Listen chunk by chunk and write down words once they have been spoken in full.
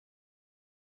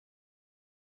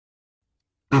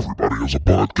Everybody has a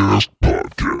podcast.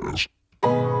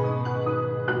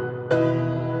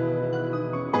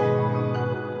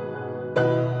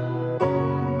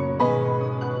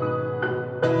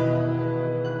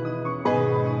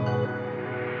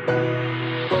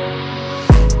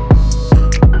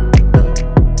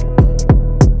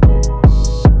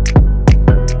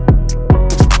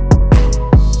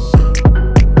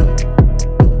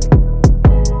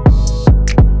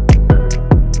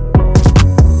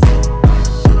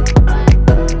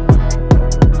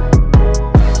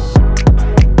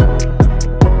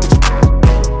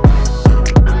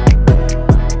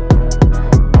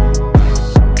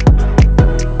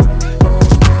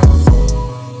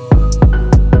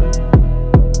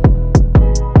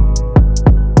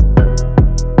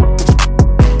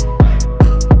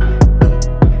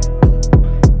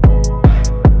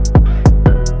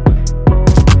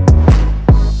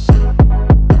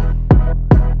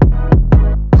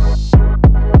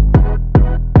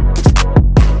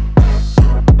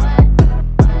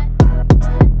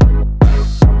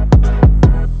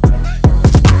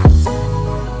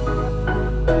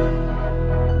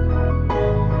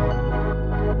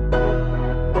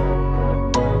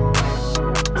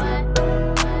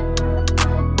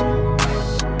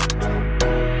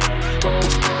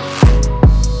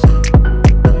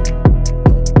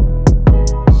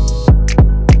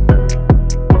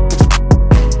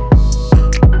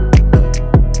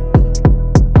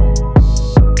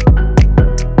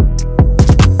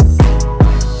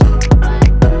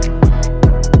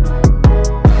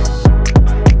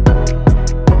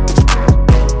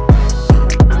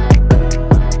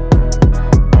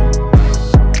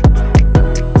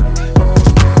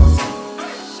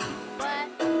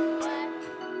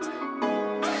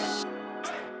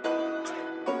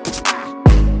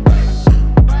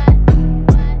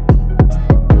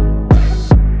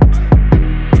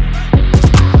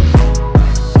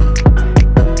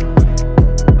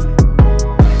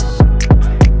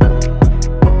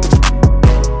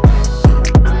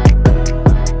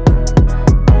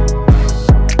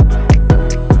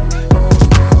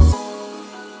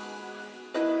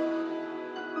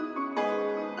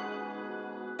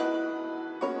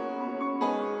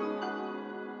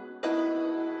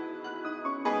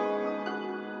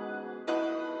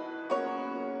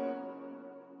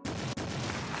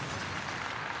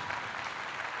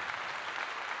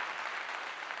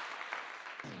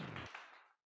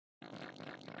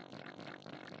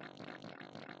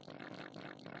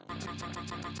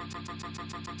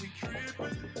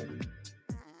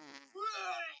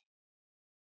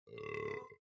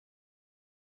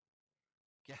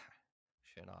 Yeah,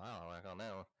 shit, I'll work on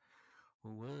that one.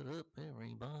 What up,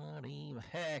 everybody?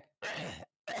 Heck,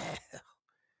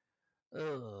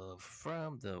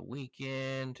 from the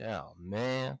weekend. Oh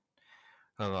man,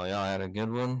 hope all y'all had a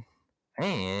good one.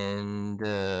 And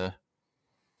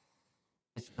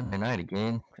it's Sunday night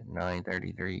again,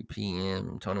 9:33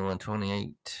 p.m.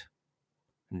 21:28,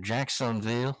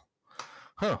 Jacksonville.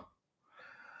 Huh.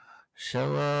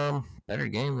 So better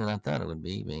game than I thought it would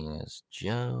be, being as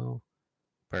Joe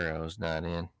Burrow's not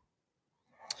in.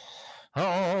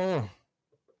 Oh.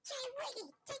 Jay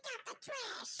Wiggy, take out the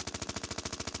trash.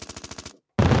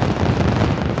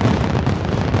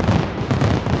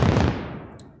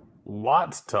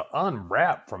 Lots to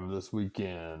unwrap from this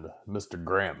weekend, Mr.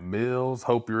 Grant Mills.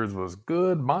 Hope yours was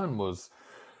good. Mine was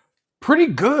pretty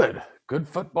good. Good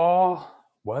football.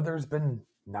 Weather's been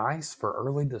nice for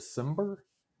early December.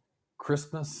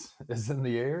 Christmas is in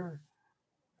the air.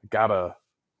 Got a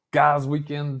guys'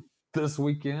 weekend this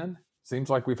weekend.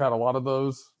 Seems like we've had a lot of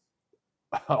those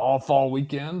all fall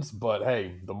weekends, but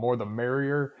hey, the more the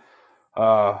merrier.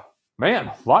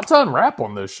 Man, lot to unwrap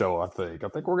on this show, I think. I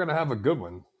think we're going to have a good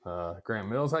one. Grant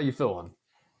Mills, how you feeling?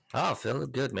 Oh, feeling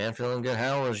good, man. Feeling good.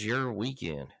 How was your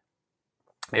weekend?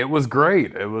 It was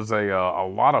great. It was a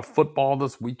lot of football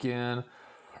this weekend.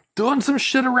 Doing some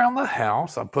shit around the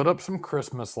house. I put up some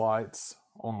Christmas lights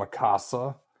on La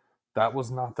Casa. That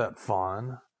was not that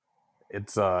fun.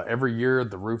 It's every year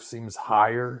the roof seems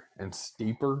higher and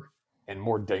steeper and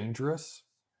more dangerous.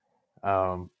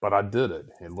 But I did it.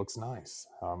 It looks nice.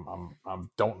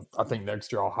 I think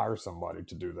next year I'll hire somebody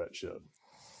to do that shit.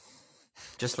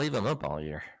 Just leave them up all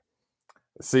year.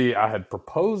 See, I had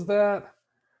proposed that,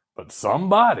 but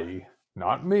somebody,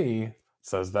 not me,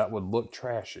 says that would look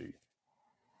trashy.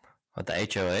 What, the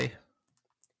HOA?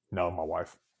 No, my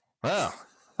wife. Oh.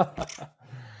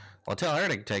 Well, tell her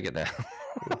to take it down.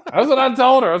 That's what I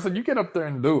told her. I said, you get up there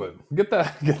and do it. Get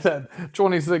that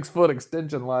 26-foot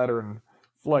extension ladder and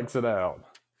flex it out.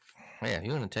 Yeah, if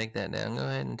you want to take that down, go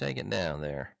ahead and take it down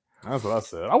there. That's what I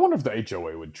said. I wonder if the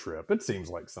HOA would trip. It seems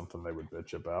like something they would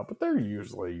bitch about, but they're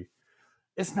usually,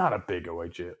 it's not a big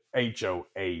HOA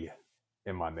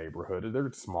in my neighborhood.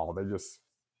 They're small. They just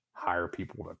hire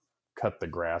people to cut the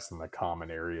grass in the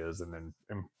common areas and then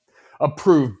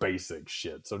approve basic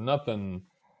shit. So nothing,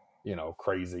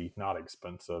 crazy, not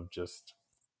expensive, just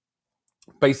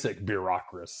basic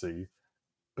bureaucracy.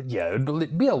 But yeah,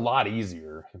 it'd be a lot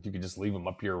easier if you could just leave them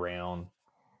up year round.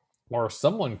 Or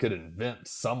someone could invent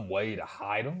some way to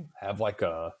hide them, have like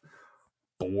a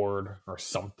board or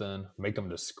something, make them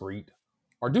discreet,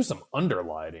 or do some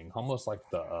underlighting, almost like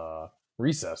the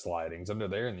recess lightings under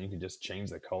there, and you could just change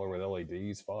the color with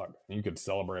LEDs. Fuck, and you could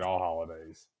celebrate all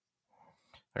holidays.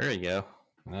 There you go.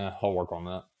 Yeah, I'll work on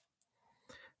that.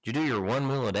 Did you do your 1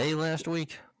 meal a day last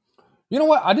week? You know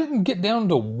what? I didn't get down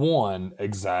to one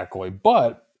exactly,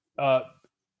 but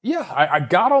yeah, I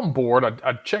got on board.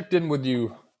 I checked in with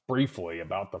you briefly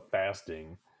about the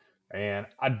fasting, and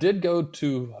I did go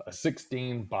to a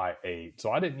 16 by 8.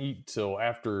 So I didn't eat till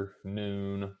after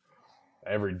noon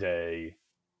every day.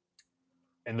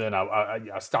 And then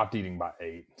I stopped eating by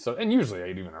 8. So, and usually I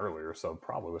ate even earlier, so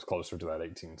probably was closer to that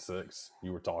 18.6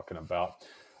 you were talking about.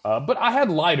 But I had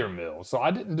lighter meals, so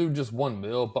I didn't do just one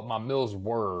meal, but my meals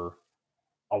were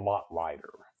a lot lighter.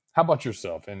 How about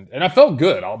yourself? And I felt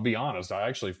good. I'll be honest. I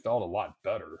actually felt a lot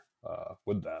better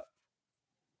with that.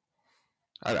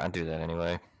 I do that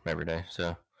anyway every day.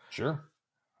 So Sure.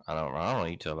 I don't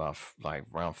eat till about like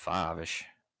around 5ish.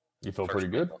 You feel pretty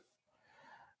good?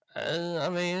 I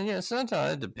mean, yeah,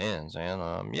 sometimes it depends,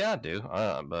 man. Yeah, I do.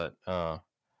 But I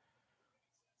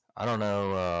don't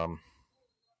know. I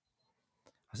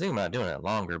was thinking about doing it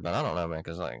longer, but I don't know, man,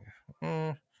 because like,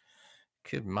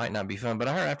 might not be fun. But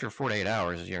I heard after 48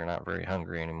 hours, you're not very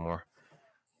hungry anymore.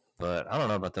 But I don't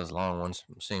know about those long ones.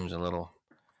 It seems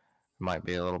might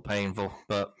be a little painful,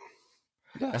 but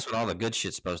that's when all the good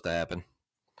shit's supposed to happen.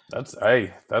 That's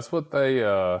what that's what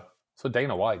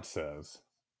Dana White says.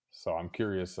 So I'm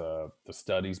curious the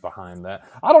studies behind that.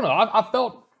 I don't know. I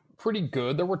felt pretty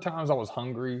good. There were times I was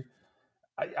hungry.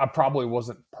 I probably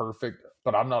wasn't perfect,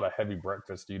 but I'm not a heavy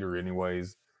breakfast eater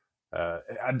anyways.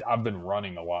 I've been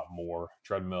running a lot more.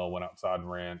 Treadmill, went outside and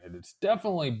ran, and it's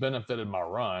definitely benefited my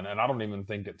run. And I don't even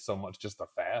think it's so much just the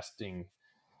fasting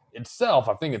itself.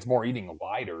 I think it's more eating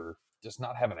lighter, just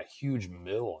not having a huge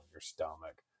meal in your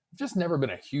stomach. I've just never been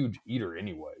a huge eater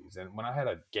anyways. And when I had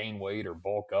to gain weight or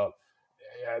bulk up,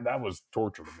 that was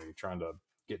torture to me, trying to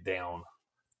get down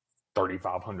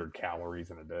 3,500 calories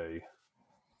in a day.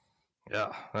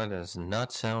 Yeah, that does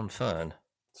not sound fun.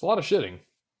 It's a lot of shitting.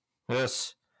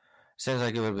 Yes. Seems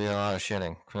like it would be a lot of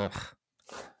shitting. Ugh.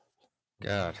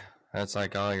 God, that's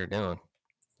like all you're doing.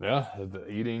 Yeah, the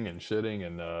eating and shitting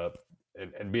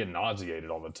and being nauseated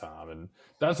all the time. And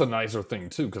that's a nicer thing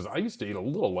too, because I used to eat a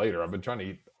little later. I've been trying to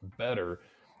eat better.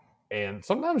 And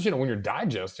sometimes, when you're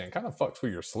digesting, it kind of fucks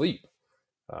with your sleep.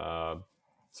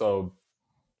 So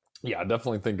yeah, I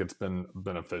definitely think it's been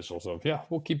beneficial. So yeah,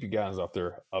 we'll keep you guys out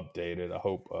there updated. I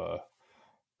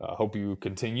hope you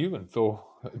continue and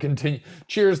continue.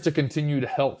 Cheers to continued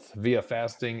health via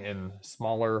fasting and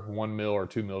smaller 1 meal or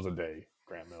 2 meals a day,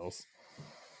 Grant Mills.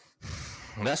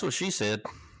 That's what she said.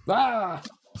 Ah,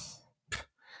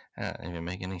 That didn't even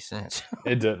make any sense.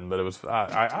 it didn't, but it was.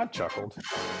 I chuckled.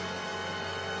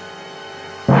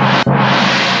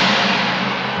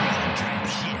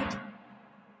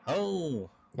 Oh,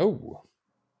 Oh,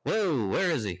 whoa!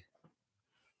 Where is he?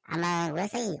 I'm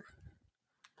with you.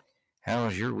 How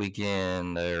was your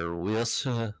weekend there, Whis?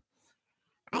 It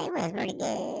was pretty good.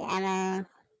 A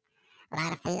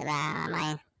lot of football.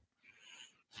 My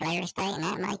Florida State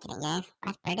not making it, guys.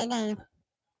 That's pretty good.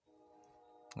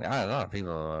 A lot of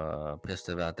people pissed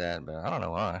about that, but I don't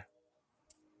know why.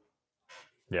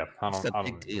 yeah. It's a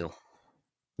big deal.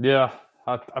 Yeah,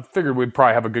 I figured we'd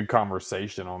probably have a good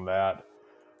conversation on that.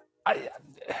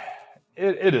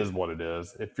 It is what it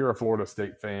is. If you're a Florida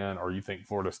State fan, or you think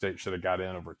Florida State should have got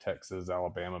in over Texas,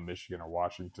 Alabama, Michigan, or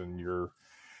Washington,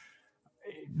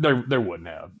 they wouldn't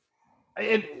have.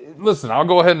 Listen, I'll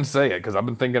go ahead and say it because I've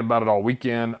been thinking about it all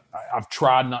weekend. I've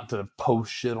tried not to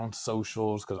post shit on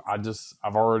socials because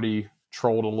I've already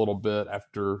trolled a little bit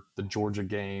after the Georgia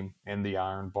game and the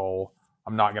Iron Bowl.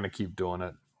 I'm not going to keep doing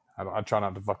it. I try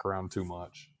not to fuck around too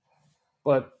much.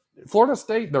 But Florida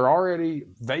State,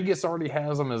 Vegas already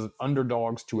has them as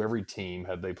underdogs to every team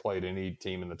had they played any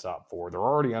team in the top 4. They're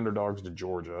already underdogs to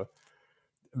Georgia.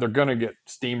 They're going to get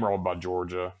steamrolled by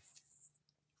Georgia.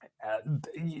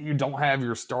 You don't have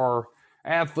your star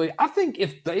athlete. I think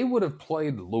if they would have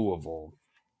played Louisville,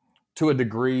 to a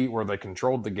degree where they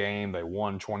controlled the game. They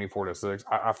won 24-6.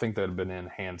 I think they'd have been in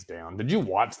hands down. Did you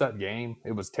watch that game?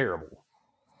 It was terrible.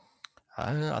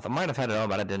 I might have had it on,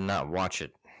 but I did not watch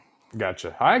it.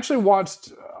 Gotcha. I actually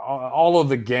watched all of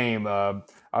the game. I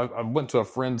went to a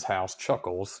friend's house,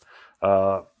 Chuckles,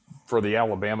 for the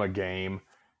Alabama game,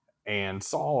 and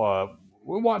saw.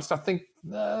 We watched, I think,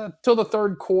 till the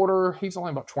third quarter. He's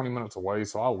only about 20 minutes away,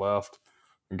 so I left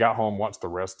and got home, watched the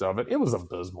rest of it. It was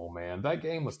abysmal, man. That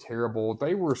game was terrible.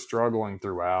 They were struggling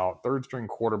throughout. Third string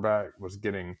quarterback was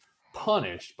getting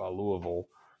punished by Louisville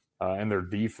and their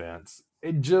defense.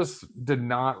 It just did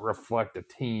not reflect a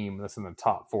team that's in the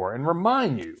top four. And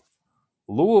remind you,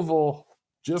 Louisville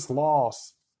just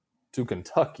lost to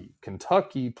Kentucky.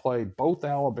 Kentucky played both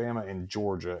Alabama and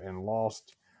Georgia and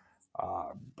lost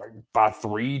by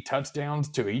 3 touchdowns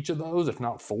to each of those, if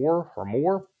not 4 or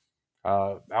more.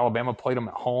 Alabama played them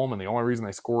at home, and the only reason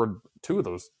they scored 2 of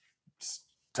those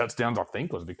touchdowns, I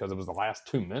think, was because it was the last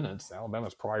 2 minutes.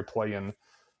 Alabama's probably playing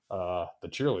the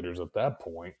cheerleaders at that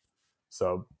point.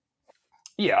 So,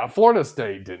 yeah, Florida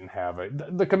State didn't have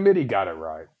it. The committee got it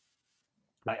right.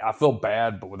 I feel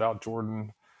bad, but without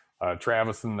Jordan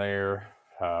Travis in there,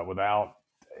 without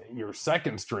your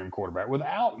second string quarterback,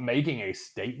 without making a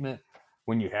statement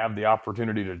when you have the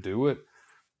opportunity to do it,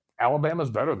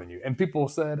 Alabama's better than you. And people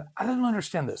said, I don't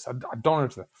understand this. I don't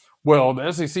understand. Well,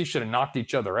 the SEC should have knocked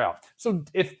each other out. So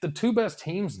if the 2 best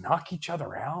teams knock each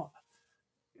other out,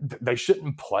 they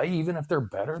shouldn't play even if they're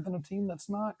better than a team that's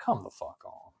not? Come the fuck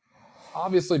on.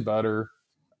 Obviously better.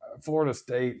 Florida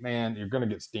State, man, you're going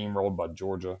to get steamrolled by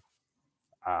Georgia.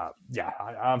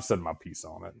 I've said my piece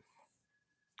on it.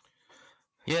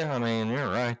 Yeah, I mean, you're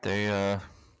right. They,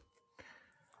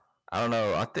 I don't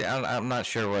know. I'm not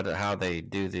sure how they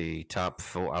do the top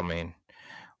 4. I mean,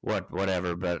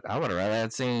 whatever. But I would have rather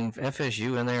had seen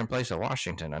FSU in there in place of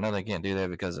Washington. I know they can't do that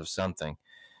because of something,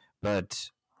 but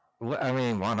I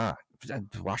mean, why not?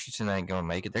 Washington ain't gonna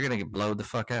make it. They're gonna get blowed the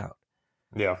fuck out.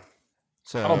 Yeah.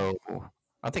 So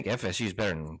I think FSU is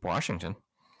better than Washington.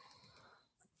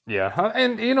 Yeah,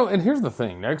 and and here's the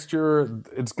thing: next year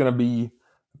it's going to be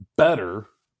better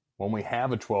when we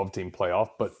have a 12-team playoff,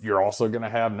 but you're also going to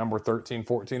have number 13,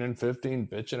 14, and 15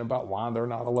 bitching about why they're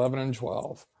not 11 and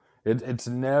 12. It's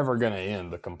never going to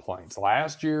end the complaints.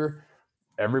 Last year,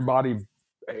 everybody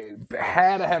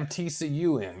had to have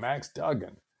TCU in, Max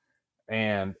Duggan.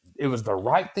 And it was the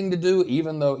right thing to do,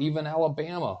 even though even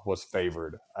Alabama was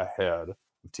favored ahead of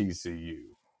TCU.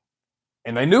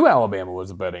 And they knew Alabama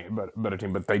was a better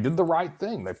team, but they did the right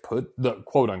thing. They put the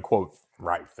quote-unquote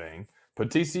right thing, put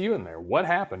TCU in there. What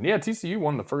happened? Yeah, TCU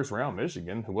won the first round.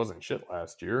 Michigan, who wasn't shit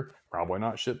last year, probably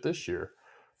not shit this year.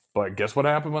 But guess what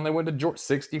happened when they went to Georgia?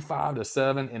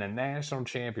 65-7 in a national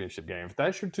championship game. If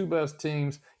that's your 2 best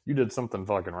teams, you did something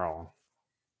fucking wrong.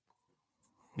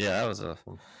 Yeah, that was a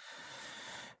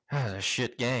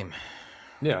shit game.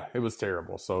 Yeah, it was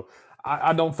terrible. So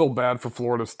I don't feel bad for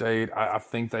Florida State. I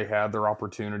think they had their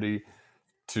opportunity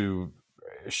to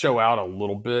show out a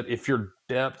little bit. If your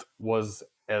depth was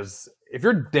a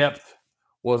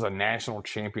national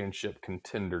championship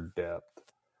contender depth,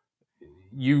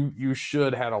 you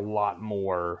should had a lot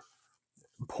more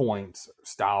points,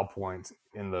 style points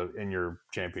in your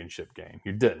championship game.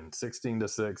 You didn't.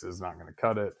 16-6 is not going to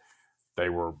cut it. They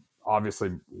were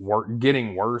obviously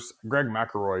getting worse. Greg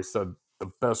McElroy said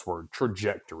the best word: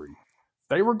 trajectory.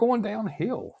 They were going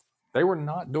downhill. They were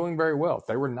not doing very well.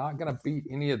 They were not going to beat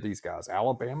any of these guys.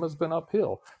 Alabama's been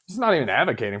uphill. This is not even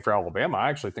advocating for Alabama. I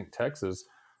actually think Texas,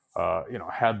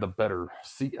 had the better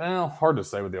seat. Hard to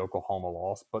say with the Oklahoma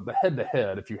loss, but the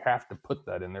head-to-head, if you have to put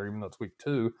that in there, even though it's week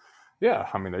 2, yeah,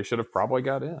 I mean, they should have probably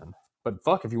got in. But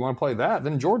fuck, if you want to play that,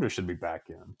 then Georgia should be back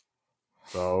in.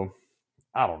 So,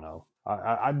 I don't know.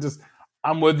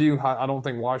 I'm with you. I don't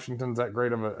think Washington's that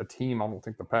great of a team. I don't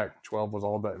think the Pac-12 was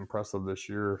all that impressive this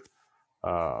year.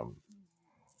 I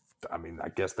mean, I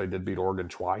guess they did beat Oregon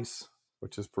twice,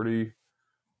 which is pretty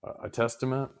a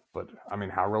testament. But, I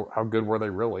mean, how good were they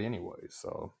really anyway?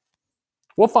 So,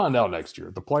 we'll find out next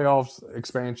year. The playoffs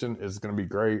expansion is going to be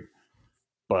great.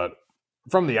 But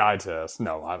from the eye test,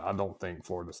 no, I don't think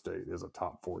Florida State is a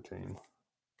top 4 team.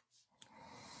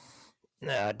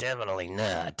 No, definitely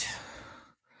not.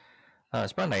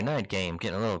 It's Monday night game,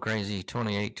 getting a little crazy,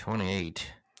 28-28.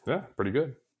 Yeah, pretty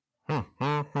good.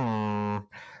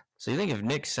 So you think if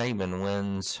Nick Saban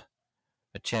wins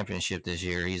a championship this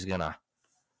year, he's gonna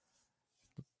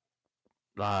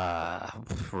you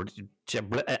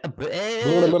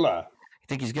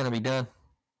think he's gonna be done?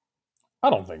 I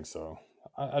don't think so.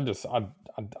 I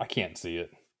can't see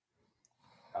it.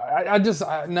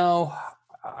 No.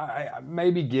 I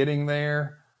maybe getting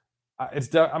there.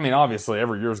 I mean, obviously,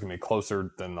 every year is going to be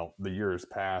closer than the years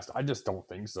past. I just don't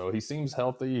think so. He seems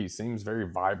healthy. He seems very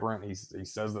vibrant. He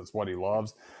says that's what he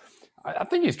loves. I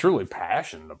think he's truly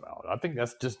passionate about it. I think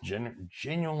that's just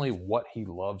genuinely what he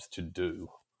loves to do.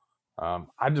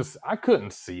 I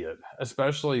couldn't see it,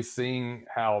 especially seeing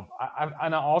how.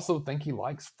 And I also think he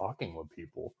likes fucking with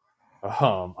people.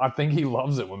 I think he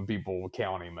loves it when people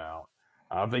count him out.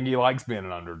 I think he likes being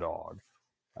an underdog.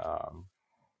 Um,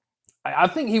 I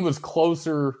think he was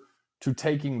closer to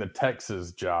taking the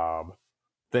Texas job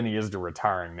than he is to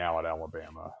retiring now at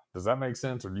Alabama. Does that make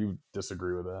sense, or do you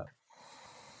disagree with that?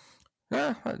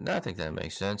 Yeah, I think that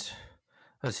makes sense.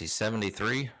 Was he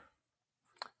 73?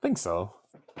 I think so.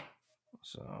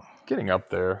 So getting up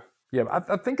there. Yeah,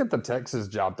 I think at the Texas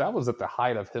job, that was at the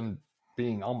height of him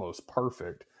being almost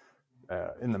perfect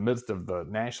in the midst of the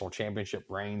national championship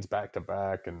reigns back to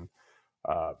back. And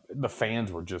the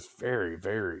fans were just very,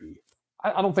 very...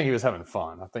 I don't think he was having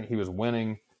fun. I think he was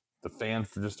winning. The fans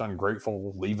were just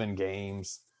ungrateful, leaving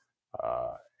games.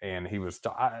 And he was...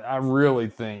 I really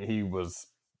think he was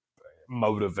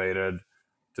motivated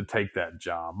to take that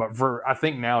job. But I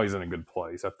think now he's in a good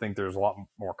place. I think there's a lot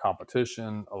more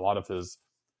competition. A lot of his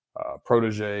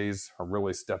proteges are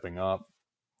really stepping up,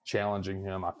 challenging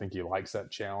him. I think he likes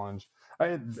that challenge.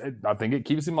 I think it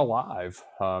keeps him alive.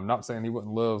 I'm not saying he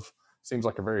wouldn't live. Seems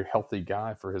like a very healthy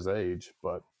guy for his age,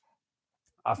 but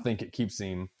I think it keeps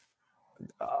him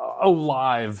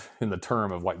alive in the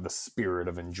term of like the spirit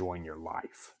of enjoying your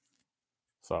life.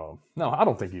 So no, I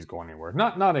don't think he's going anywhere.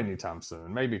 Not anytime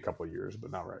soon. Maybe a couple of years, but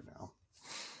not right now.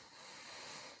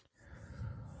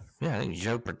 yeah, I think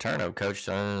Joe Paterno coached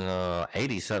on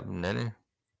 80-something, didn't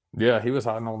he? Yeah, he was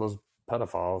hiding all those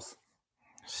pedophiles.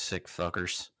 Sick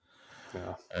fuckers.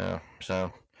 Yeah.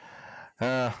 So,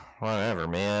 whatever,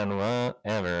 man.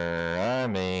 Whatever. I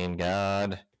mean,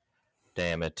 God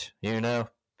damn it. You know?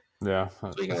 Yeah.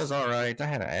 This weekend was all right. I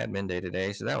had an admin day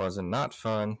today, so that wasn't not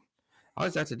fun. I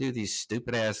always have to do these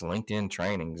stupid ass LinkedIn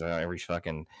trainings every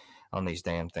fucking on these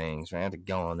damn things. Man. I have to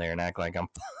go on there and act like I'm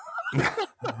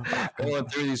going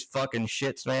through these fucking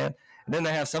shits, man. And then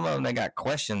they have some of them that got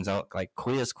questions on, like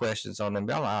quiz questions on them.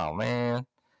 I'm like, oh man,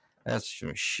 that's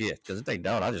shit. Because if they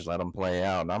don't, I just let them play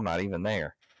out, and I'm not even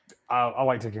there. I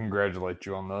like to congratulate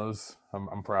you on those.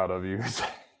 I'm proud of you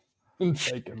in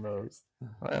taking those.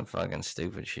 That fucking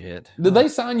stupid shit. Did they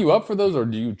sign you up for those, or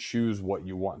do you choose what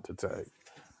you want to take?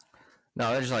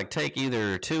 No, they're just like, take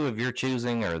either 2 of your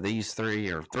choosing or these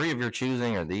 3, or 3 of your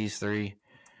choosing or these 3,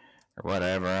 or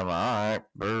whatever. I'm like, all right,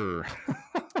 brr.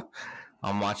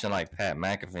 I'm watching like Pat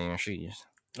McAfee, and she's...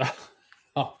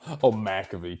 oh,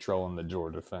 McAfee trolling the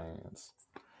Georgia fans.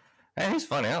 Hey, he's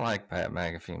funny. I like Pat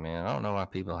McAfee, man. I don't know why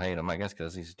people hate him. I guess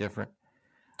because he's different.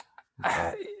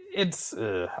 But... It's...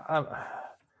 I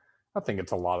think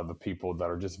it's a lot of the people that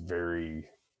are just very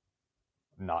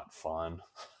not fun.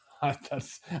 I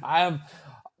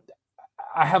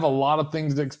have a lot of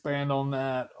things to expand on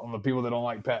that, on the people that don't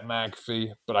like Pat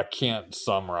McAfee, but I can't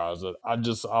summarize it. I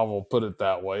will put it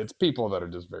that way. It's people that are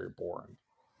just very boring.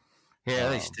 Yeah,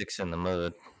 they sticks in the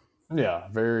mud. Yeah,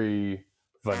 very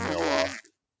vanilla.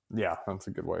 Yeah, that's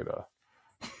a good way to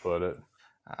put it.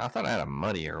 I thought I had a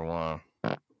muddier one.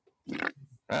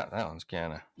 That one's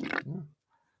kind of...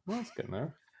 Well, that's getting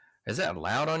there. Is that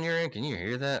loud on your end? Can you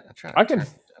hear that? I can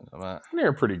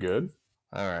hear pretty good.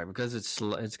 All right, because it's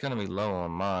gonna be low on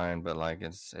mine, but like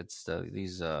these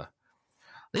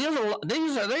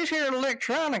here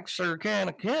electronics are kind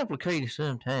of complicated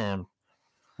sometimes.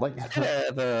 Like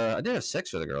I did have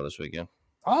sex with a girl this weekend.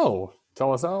 Oh,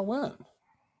 tell us how it went.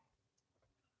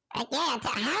 Yeah,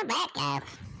 how'd that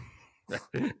go?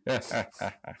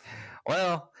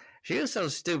 Well, she was so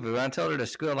stupid. When I told her to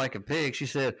squeal like a pig, she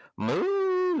said,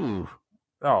 "Moo."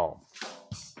 Oh.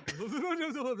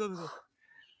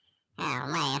 Oh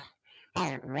man,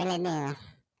 that's really new.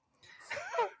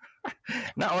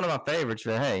 Not one of my favorites,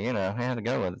 but hey, I have to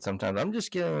go with it sometimes. I'm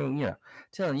just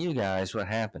telling you guys what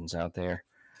happens out there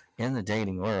in the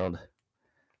dating world.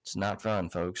 It's not fun,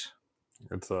 folks.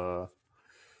 It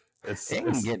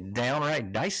can get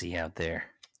downright dicey out there.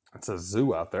 It's a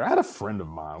zoo out there. I had a friend of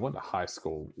mine I went to high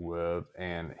school with,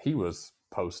 and he was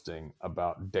posting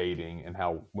about dating and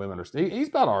how women are... He's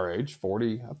about our age,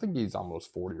 40. I think he's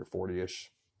almost 40 or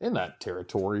 40-ish, in that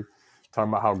territory.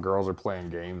 Talking about how girls are playing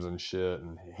games and shit,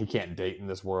 and he can't date in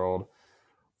this world.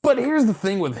 But here's the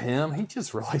thing with him. He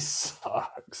just really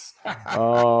sucks.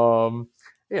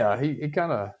 Yeah, he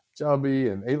kind of chubby,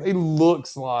 and he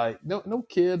looks like... No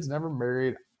kids, never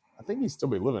married. I think he'd still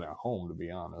be living at home, to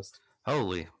be honest.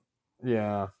 Holy.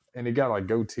 Yeah, and he got like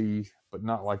goatee, but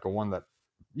not like a one that...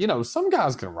 some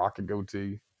guys can rock a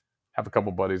goatee. have a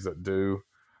couple buddies that do.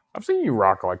 I've seen you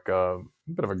rock like a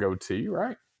bit of a goatee,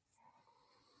 right?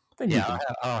 I think you can.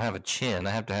 I don't have a chin. I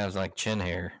have to have like chin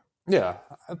hair. Yeah,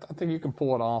 I think you can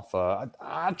pull it off.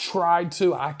 I tried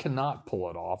to. I cannot pull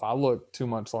it off. I look too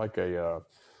much like a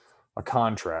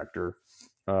contractor.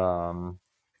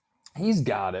 He's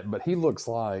got it, but he looks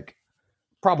like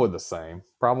probably the same.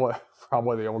 Probably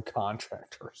the old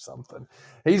contractor or something.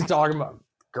 He's talking about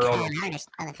girl. Artist,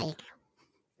 motherfucker.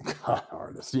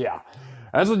 Artist, yeah,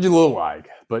 that's what you look like.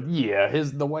 But yeah,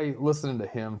 the way listening to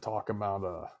him talk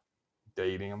about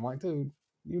dating, I'm like, dude,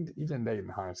 you didn't date in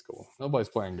high school. Nobody's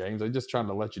playing games. They're just trying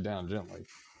to let you down gently.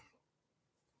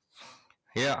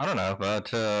 Yeah, I don't know,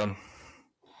 but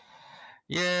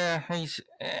yeah, he's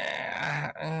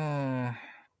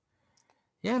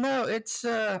no, it's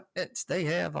they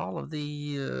have all of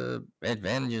the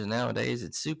advantages nowadays.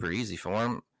 It's super easy for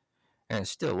them, and it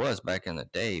still was back in the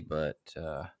day, but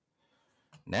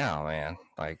now, man,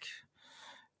 like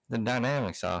the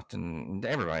dynamics often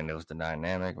everybody knows the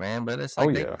dynamic, man, but it's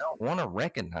like they don't want to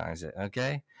recognize it.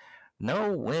 Okay,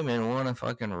 no women want to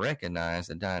fucking recognize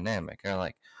the dynamic. They're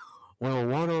like, well,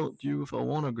 why don't you? If I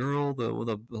want a girl with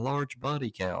a large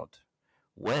body count,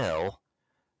 well.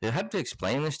 Do I have to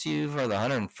explain this to you for the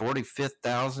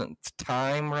 145,000th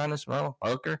time around this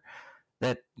motherfucker?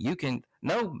 That you can,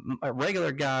 no, a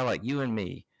regular guy like you and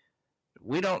me,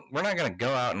 we're not going to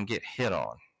go out and get hit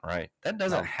on, right? That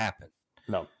doesn't happen.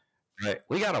 No. Right?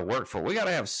 We got to work for it. We got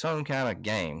to have some kind of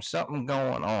game, something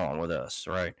going on with us,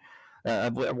 right?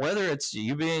 Whether it's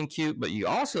you being cute, but you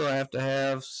also have to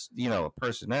have, a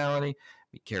personality,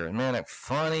 be charismatic,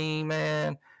 funny,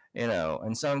 man.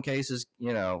 In some cases,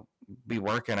 be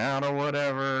working out or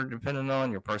whatever, depending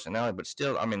on your personality. But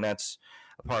still, I mean, that's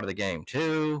a part of the game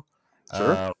too.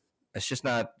 Sure. It's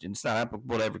not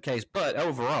applicable to every case, but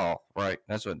overall, right?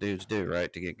 That's what dudes do,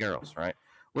 right? To get girls, right?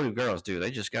 What do girls do?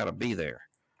 They just got to be there,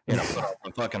 put on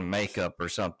the fucking makeup or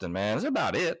something, man. That's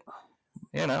about it.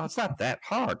 It's not that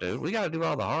hard, dude. We got to do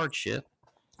all the hard shit.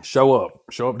 Show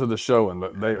up to the show, and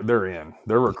they're in.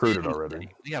 They're recruited already.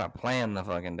 We gotta plan the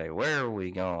fucking day. Where are we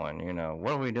going?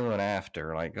 What are we doing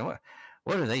after? Like,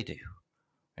 what do they do?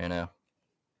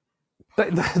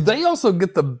 They also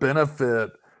get the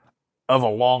benefit of a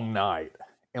long night,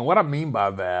 and what I mean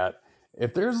by that,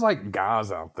 if there's like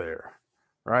guys out there,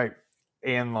 right,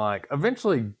 and like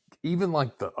eventually even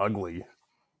like the ugly,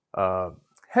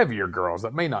 heavier girls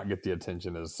that may not get the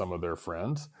attention as some of their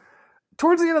friends.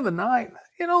 Towards the end of the night,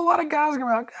 a lot of guys are going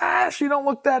to be like, gosh, you don't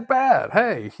look that bad.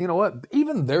 Hey, you know what?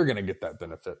 Even they're going to get that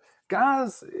benefit.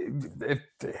 Guys, if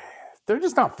they're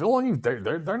just not feeling you,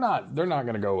 they're not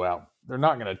going to go out. They're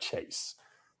not going to chase.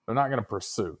 They're not going to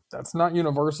pursue. That's not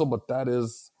universal, but that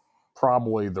is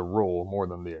probably the rule more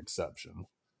than the exception.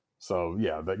 So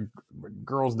yeah,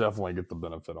 girls definitely get the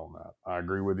benefit on that. I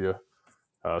agree with you.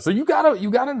 So you gotta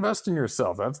invest in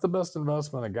yourself. That's the best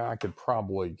investment a guy could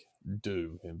probably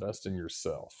do. Invest in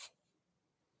yourself.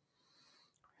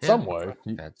 Yeah, some way.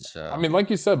 That's I mean, like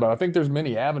you said, but I think there's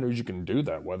many avenues you can do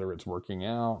that, whether it's working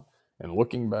out and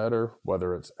looking better,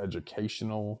 whether it's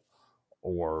educational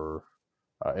or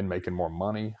in making more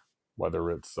money,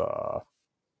 whether it's,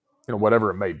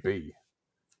 whatever it may be.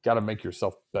 Got to make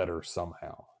yourself better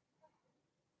somehow.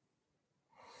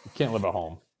 You can't live at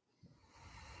home.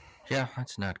 Yeah,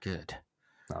 that's not good.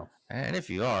 No. And if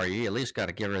you are, you at least got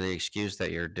to give her the excuse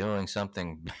that you're doing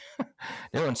something.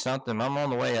 I'm on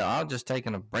the way. I'm just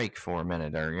taking a break for a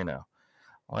minute, or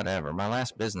whatever. My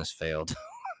last business failed.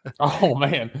 Oh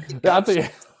man, I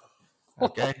think.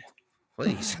 Okay,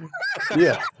 please.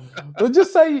 Yeah, but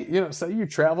just say you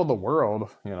travel the world.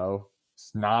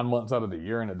 It's 9 months out of the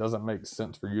year, and it doesn't make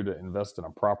sense for you to invest in a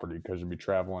property because you'll be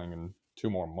traveling in 2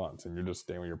 more months, and you're just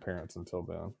staying with your parents until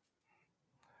then.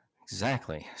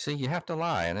 Exactly. See, you have to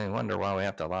lie, and then wonder why we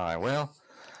have to lie. Well,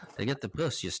 to get the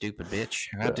puss, you stupid bitch.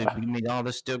 I have to give me all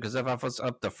this still, because if I was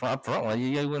up front with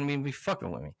you wouldn't even be fucking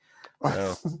with me.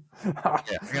 So, yeah,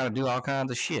 I got to do all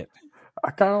kinds of shit.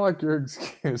 I kind of like your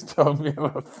excuse telling me I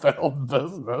have a failed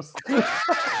business.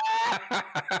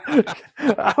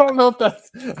 I don't know if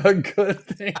that's a good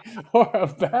thing or a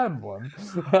bad one.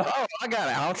 Oh, I got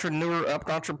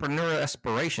entrepreneur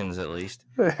aspirations, at least.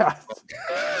 Yeah.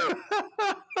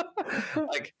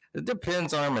 Like, it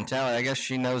depends on her mentality. I guess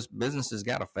she knows businesses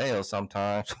got to fail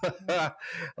sometimes.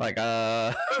 Like,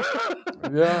 yeah,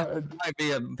 it might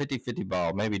be a 50-50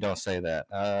 ball. Maybe don't say that.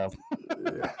 Yeah.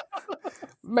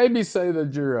 Maybe say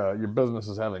that your business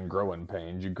is having growing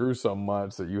pains. You grew so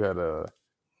much that you had to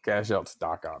cash out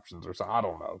stock options or something. I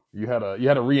don't know. You had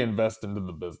to reinvest into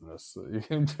the business.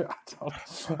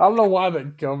 I don't know why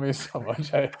that killed me so much.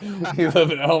 Hey, you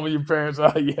live at home with your parents.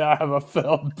 Oh yeah, I have a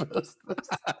failed business.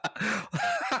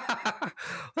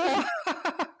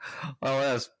 Well,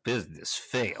 that's business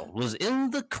failed. Was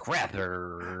in the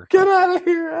crapper. Get out of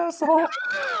here, asshole.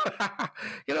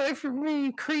 Get away from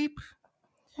me, creep.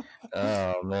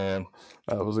 Oh man,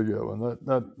 That was a good one.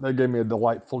 That gave me a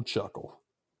delightful chuckle.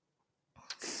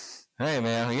 hey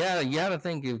man, you gotta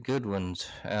think of good ones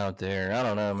out there. I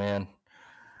don't know, man.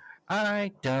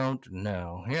 I don't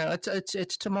know. Yeah,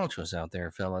 it's tumultuous out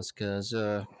there, fellas, because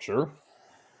Sure.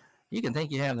 you can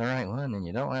think you have the right one and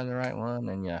you don't have the right one,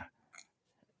 and you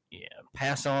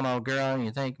pass on a girl and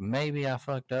you think maybe I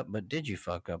fucked up, but did you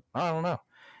fuck up? I don't know.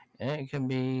 It can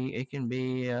be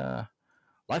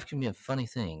life can be a funny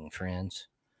thing, friends.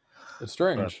 It's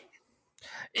strange.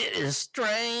 It is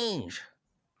strange.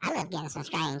 I love getting some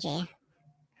strange here.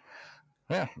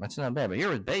 Yeah, that's not bad. But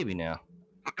you're with baby now.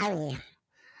 Oh,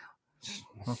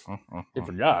 You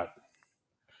forgot.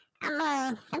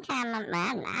 sometimes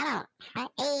I'm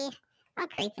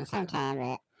creeping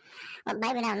sometimes, but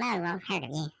baby don't know won't hurt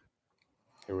you.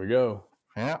 Here we go.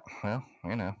 Yeah, well,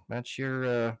 that's your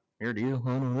deal. I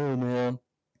don't know, man.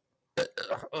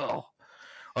 Oh,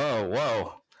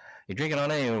 whoa. You drinking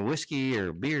on any whiskey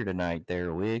or beer tonight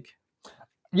there, Wig?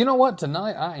 You know what?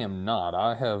 Tonight I am not.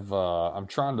 I have. I'm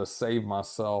trying to save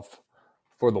myself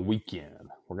for the weekend.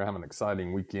 We're gonna have an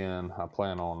exciting weekend. I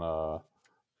plan on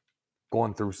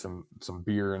going through some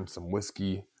beer and some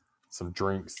whiskey, some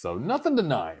drinks. So nothing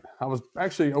tonight. I was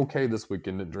actually okay this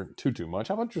weekend. Didn't drink too much.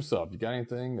 How about yourself? You got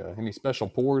anything? Any special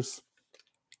pours?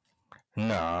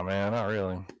 Nah, man, not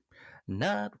really.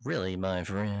 Not really, my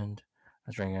friend. I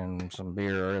was drinking some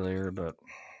beer earlier, but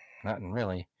nothing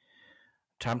really.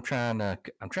 I'm trying to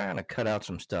cut out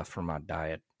some stuff from my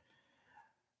diet.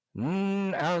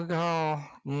 Alcohol,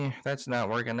 that's not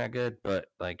working that good. But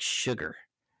like sugar,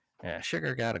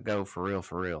 sugar got to go for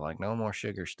real. Like no more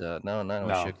sugar stuff. No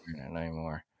sugar in it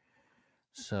anymore.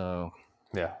 So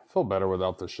Yeah, I feel better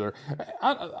without the sugar.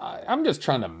 I'm just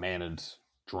trying to manage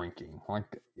drinking. Like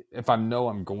if I know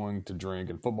I'm going to drink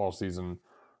in football season,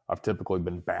 I've typically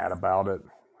been bad about it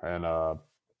and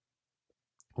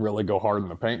really go hard in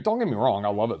the paint. Don't get me wrong, I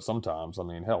love it sometimes. I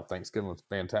mean, hell, Thanksgiving was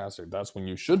fantastic. That's when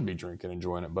you should be drinking,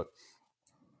 enjoying it. But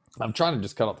I'm trying to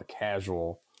just cut out the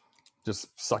casual, just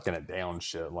sucking it down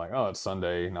shit. Like, oh, it's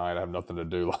Sunday night, I have nothing to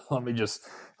do. let me just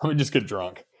get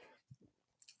drunk.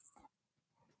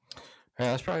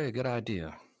 yeah, that's probably a good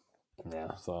idea.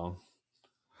 Yeah, so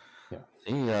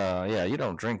you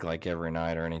don't drink like every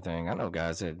night or anything. I know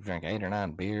guys that drink 8 or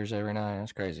 9 beers every night.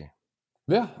 That's crazy.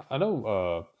 yeah, I know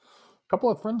a couple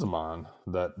of friends of mine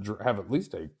that have at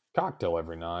least a cocktail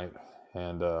every night,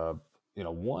 and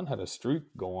one had a streak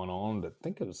going on that I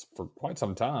think it was for quite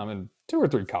some time, and 2 or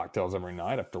 3 cocktails every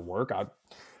night after work.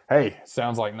 Hey,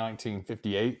 sounds like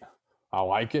 1958. I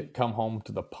like it. Come home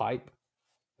to the pipe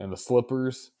and the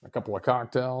slippers, a couple of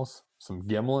cocktails, some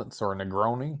gimlets or a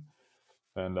Negroni,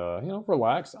 and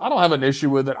relax. I don't have an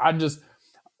issue with it.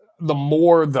 The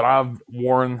more that I've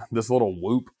worn this little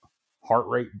Whoop heart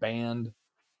rate band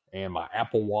and my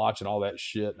Apple Watch and all that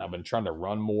shit, and I've been trying to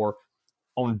run more.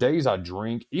 On days I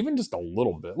drink, even just a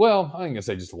little bit. Well, I ain't gonna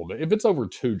say just a little bit. If it's over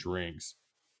 2 drinks,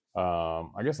 I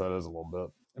guess that is a little bit.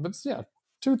 If it's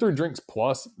 2, 3 drinks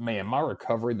plus, man, my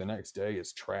recovery the next day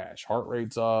is trash. Heart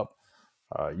rate's up.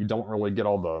 You don't really get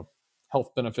all the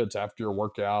health benefits after your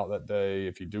workout that day.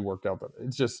 If you do work out,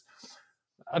 it's just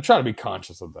I try to be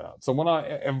conscious of that. So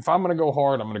if I'm gonna go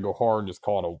hard, I'm gonna go hard and just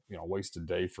call it a wasted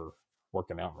day for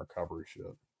working out and recovery shit.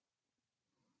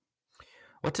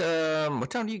 What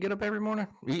time do you get up every morning?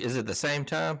 Is it the same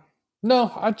time?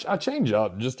 No, I change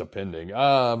up just depending.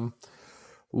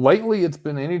 Lately it's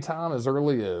been any time as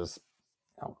early as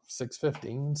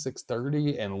 6:15,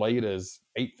 6:30, and late as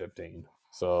 8:15.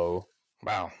 So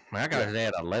wow, man, I got it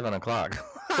at 11 o'clock.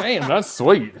 Damn, that's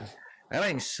sweet. That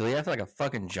ain't sweet. I feel like a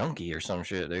fucking junkie or some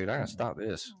shit, dude. I gotta stop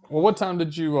this. Well, what time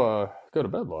did you go to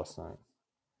bed last night?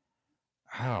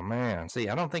 Oh man, see,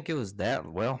 I don't think it was that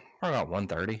well. Probably about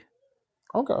 1:30.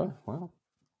 Okay, well,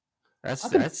 that's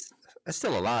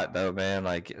still a lot though, man.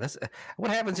 Like that's what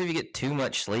happens if you get too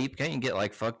much sleep. Can't you get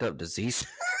like fucked up disease?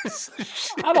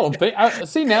 I don't think.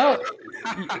 See now,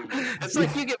 it's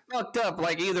like you get fucked up.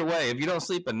 Like either way, if you don't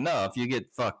sleep enough, you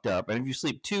get fucked up, and if you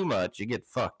sleep too much, you get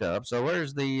fucked up. So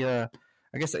where's the?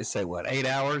 I guess they say 8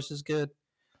 hours is good.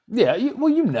 Yeah,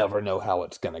 you never know how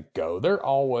it's gonna go. They're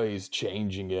always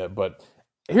changing it, but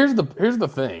here's the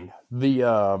thing.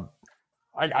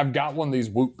 I've got one of these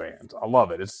Whoop bands. I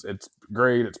love it. It's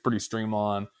great. It's pretty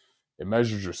streamlined. It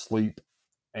measures your sleep.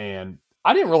 And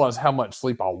I didn't realize how much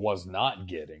sleep I was not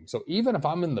getting. So even if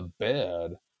I'm in the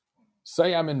bed,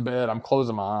 say I'm in bed, I'm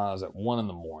closing my eyes at 1 in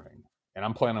the morning, and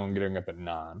I'm planning on getting up at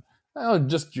 9.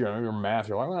 Just your math,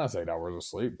 you're like, well, that's 8 hours of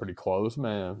sleep, pretty close,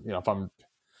 man. If I'm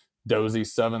dozy,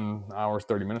 7 hours,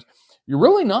 30 minutes, you're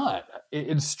really not.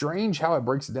 It's strange how it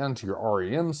breaks it down to your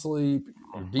REM sleep,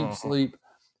 your deep sleep,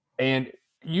 and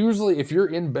usually if you're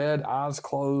in bed, eyes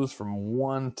closed from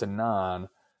 1 to 9,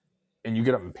 and you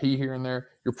get up and pee here and there,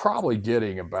 you're probably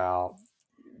getting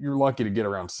you're lucky to get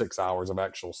around 6 hours of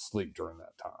actual sleep during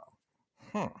that time.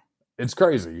 It's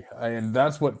crazy. And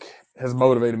that's what has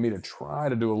motivated me to try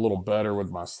to do a little better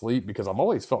with my sleep, because I've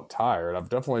always felt tired. I've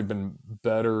definitely been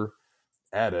better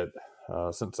at it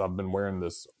since I've been wearing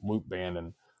this Whoop band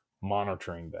and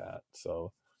monitoring that.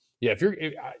 So yeah,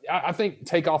 I think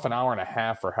take off an hour and a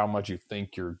half for how much you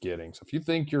think you're getting. So if you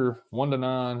think you're 1 to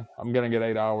 9, I'm going to get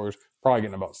 8 hours, probably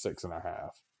getting about 6.5.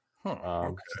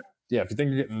 Okay. Yeah, if you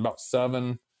think you're getting about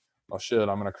 7, oh shit,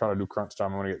 I'm going to try to do crunch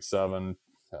time. I'm going to get 7.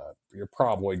 You're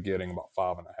probably getting about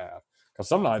 5.5. Because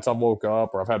some nights I've woke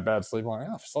up or I've had bad sleep. I'm like,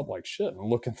 I slept like shit. And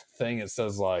look at the thing, it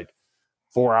says like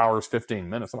 4 hours, 15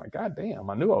 minutes. I'm like, God damn,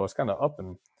 I knew I was kind of up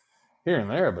and here and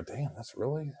there, but damn, that's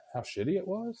really how shitty it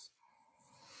was.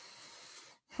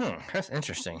 That's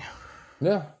interesting.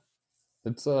 Yeah.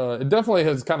 It definitely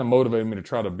has kind of motivated me to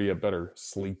try to be a better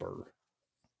sleeper.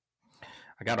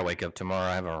 I got to wake up tomorrow.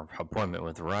 I have an appointment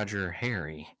with Roger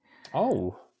Harry.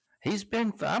 Oh. He's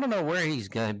been, I don't know where he's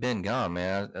been gone,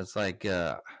 man. It's like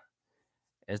I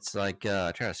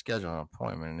tried to schedule an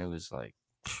appointment, and it was like,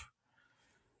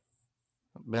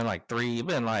 it's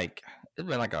been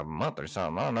like a month or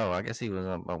something. I don't know. I guess he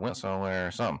went somewhere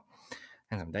or something.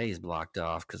 And some days blocked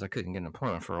off because I couldn't get an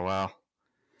appointment for a while.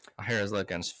 My hair is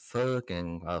looking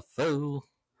fucking a fool.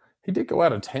 He did go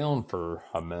out of town for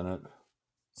a minute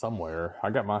somewhere. I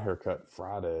got my hair cut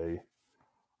Friday.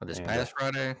 Past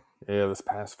Friday? Yeah, this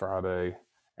past Friday.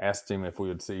 Asked him if we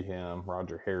would see him,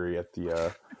 Roger Harry, at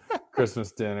the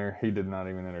Christmas dinner. He did not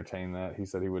even entertain that. He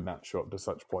said he would not show up to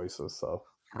such places. So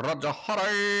Roger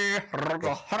Harry.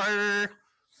 I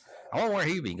wonder where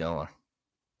he be going.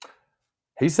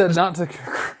 He said not to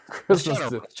Christmas.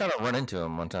 Let's try to run into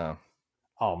him one time.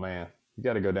 Oh, man. You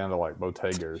got to go down to like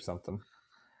Bottega or something.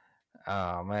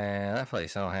 Oh, man. That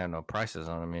place don't have no prices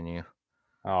on the menu.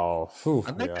 Oh, whew,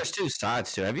 I think there's 2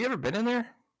 sides to it. Have you ever been in there?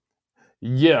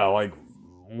 Yeah, like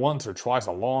once or twice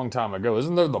a long time ago.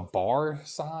 Isn't there the bar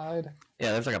side?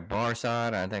 Yeah, there's like a bar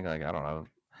side. I think like, I don't know,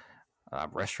 a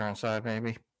restaurant side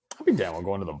maybe. I'd be down with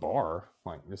going to the bar.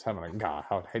 Like just having a guy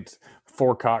who hates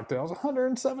 4 cocktails,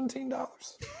 $117.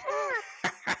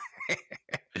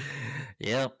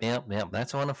 Yep.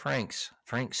 That's one of Frank's.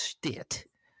 Frank Stitt.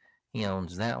 He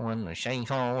owns that one, the Shane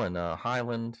Hall and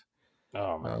Highland.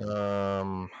 Oh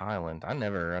man, Highland. I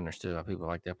never understood how people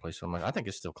like that place so much. I think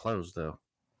it's still closed though.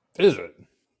 Is it?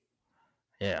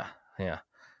 Yeah.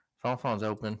 Fonfon's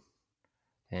open,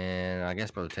 and I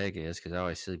guess Bottega is because I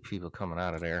always see people coming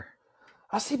out of there.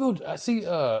 I see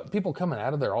people coming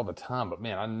out of there all the time, but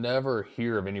man, I never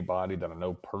hear of anybody that I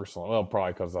know personally. Well,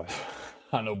 probably because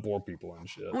I know poor people and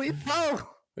shit. We po.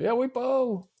 Yeah, we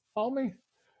po, homie.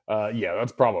 Yeah,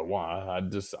 that's probably why.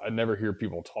 I never hear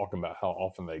people talking about how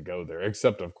often they go there,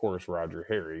 except of course Roger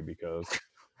Harry, because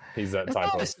he's that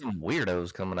type of some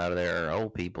weirdos coming out of there, or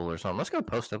old people or something. Let's go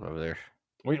post up over there.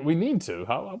 We need to.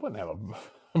 I wouldn't have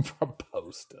a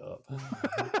post up.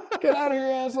 Get out of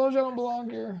here, assholes! You don't belong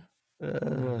here.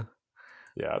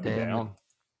 Yeah, I'd be down.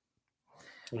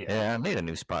 Yeah, I need a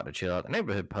new spot to chill out. The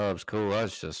neighborhood pub's cool.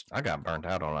 I got burnt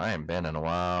out on it. I ain't been in a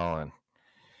while, and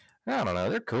I don't know.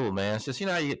 They're cool, man. It's just,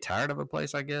 how you get tired of a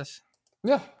place, I guess.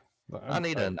 Yeah. I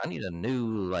need a new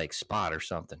like spot or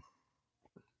something.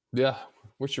 Yeah.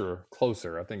 Wish you were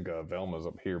closer. I think Velma's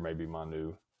up here, maybe my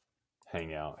new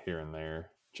hangout here and there.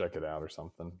 Check it out or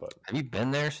something. But have you been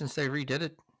there since they redid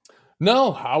it?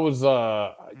 No, I was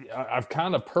I've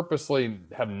kind of purposely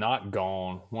have not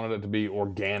gone. Wanted it to be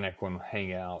organic when I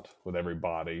hang out with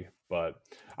everybody. But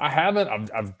I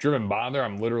haven't. I've driven by there.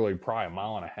 I'm literally probably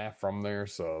 1.5 miles from there.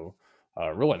 So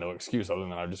really no excuse other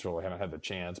than I just really haven't had the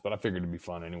chance. But I figured it'd be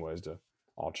fun anyways to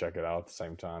all check it out at the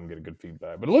same time, get a good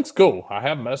feedback. But it looks cool. I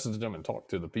have messaged them and talked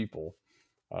to the people.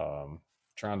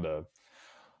 Trying to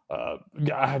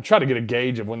I tried to get a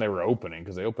gauge of when they were opening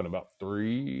because they opened about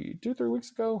 2-3 weeks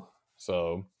ago.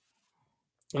 So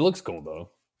it looks cool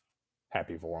though.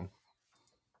 Happy for them.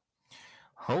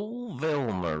 Whole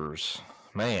Vilmers.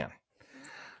 Man,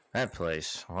 that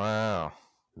place. Wow.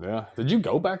 Yeah. Did you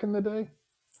go back in the day?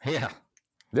 Yeah.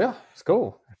 Yeah, it's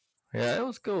cool. Yeah, it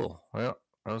was cool. Well,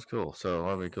 that was cool. So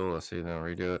that'll be cool to see them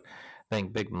redo it.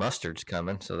 think Big Mustard's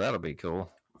coming, so that'll be cool.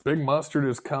 Big Mustard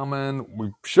is coming.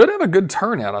 We should have a good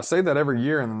turnout. I say that every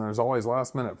year, and then there's always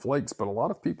last minute flakes, but a lot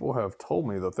of people have told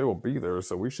me that they will be there.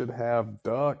 So we should have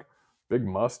Duck, Big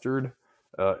Mustard,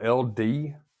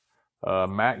 LD,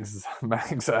 Max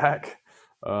Zach,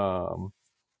 not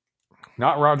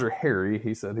Roger Harry.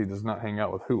 He said he does not hang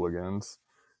out with hooligans.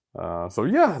 So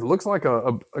yeah, it looks like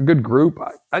a good group.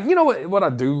 You know what I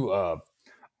do?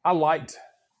 I liked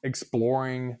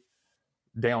exploring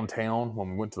downtown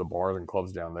when we went to the bars and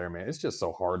clubs down there. Man, it's just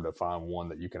so hard to find one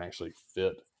that you can actually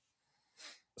fit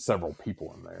several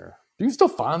people in there. Do you still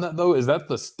find that though? Is that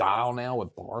the style now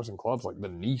with bars and clubs? Like the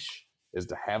niche is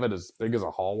to have it as big as a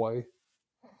hallway?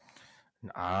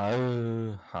 I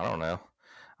don't know.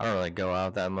 I don't really go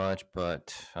out that much,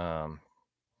 but some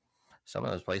of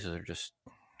those places are just,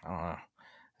 I don't know,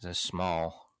 it's just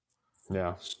small.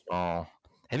 Yeah. Small.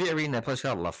 Have you ever eaten that place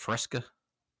called La Fresca?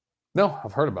 No,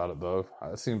 I've heard about it though.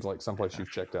 It seems like someplace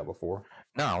you've checked out before.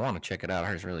 No, I want to check it out. I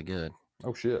heard it's really good.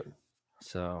 Oh shit.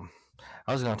 So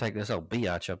I was going to take this old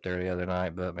biatch up there the other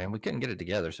night, but man, we couldn't get it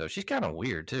together. So she's kind of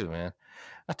weird too, man.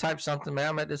 I typed something, man.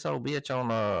 I met this old bitch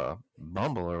on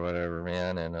Bumble or whatever,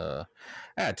 man. And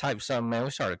I typed something, man. We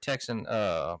started texting.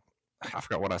 I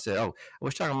forgot what I said. Oh, we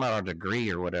was talking about our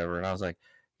degree or whatever. And I was like,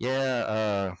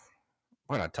 yeah,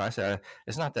 what I said,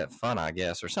 it's not that fun, I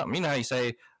guess, or something. You know how you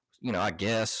say, I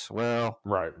guess, well,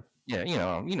 right. Yeah,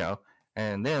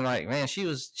 and then like, man, she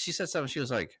said something. She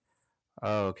was like,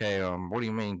 oh, okay, what do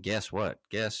you mean? Guess what?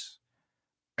 Guess.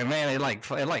 And man, it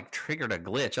like triggered a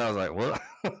glitch. I was like, what?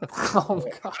 Oh,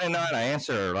 God. I didn't know how to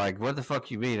answer her. Like, what the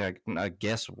fuck you mean? I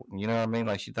guess, you know what I mean?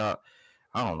 Like she thought,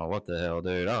 I don't know what the hell,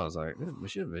 dude. I was like,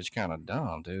 this bitch kind of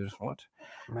dumb, dude. What?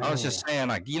 Man. I was just saying,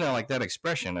 like, like that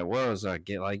expression. It was,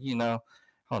 get like,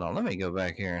 hold on, let me go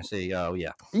back here and see. Oh,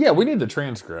 yeah. Yeah, we need the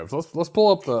transcripts. Let's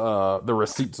pull up the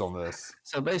receipts on this.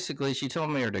 So basically, she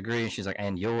told me her degree, and she's like,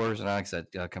 and yours? And I said,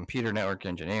 computer network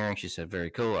engineering. She said, very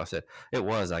cool. I said, it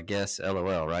was, I guess,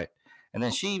 LOL, right? And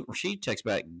then she texts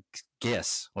back,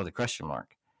 guess, with a question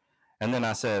mark. And then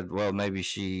I said, well, maybe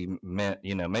she meant,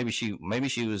 maybe she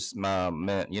was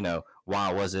meant,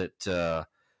 why was it,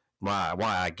 why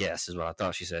I guess is what I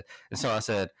thought she said. And so I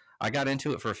said, I got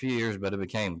into it for a few years, but it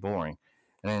became boring.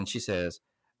 And then she says,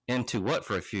 into what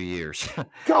for a few years?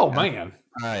 Oh, man.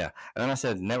 Yeah. And then I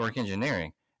said, network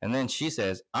engineering. And then she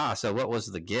says, so what was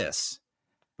the guess?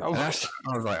 Oh, I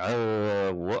was like,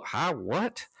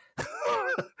 what?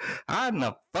 How in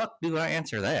the fuck do I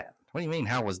answer that? What do you mean,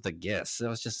 how was the guess? I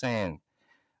was just saying,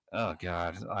 oh,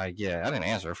 God. I didn't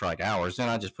answer for like hours. Then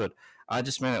I just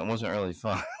meant it wasn't really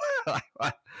fun.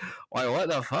 like, what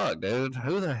the fuck, dude?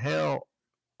 Who the hell?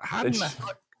 How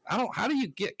do you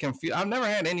get confused? I've never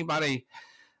had anybody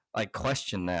like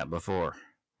question that before.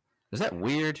 Is that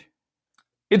weird?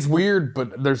 It's weird,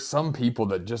 but there's some people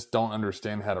that just don't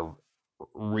understand how to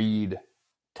read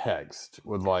text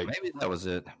with like. Maybe that was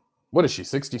it. What is she,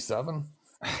 67?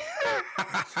 Is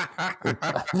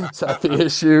that the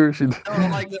issue? She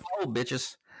don't like the old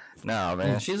bitches. No,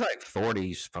 man, she's like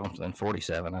 40 something,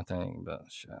 47, I think, but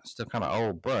she's still kind of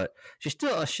old. But she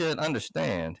still should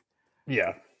understand.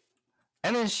 Yeah.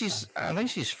 And then I think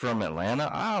she's from Atlanta.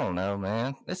 I don't know,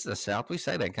 man. It's the South. We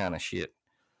say that kind of shit.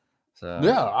 So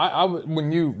yeah, I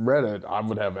when you read it, I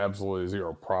would have absolutely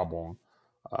zero problem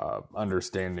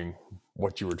understanding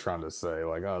what you were trying to say.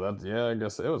 Like, I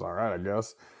guess it was all right. I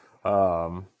guess.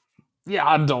 Yeah,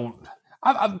 I don't.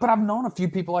 But I've known a few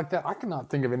people like that. I cannot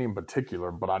think of any in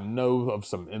particular, but I know of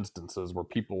some instances where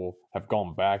people have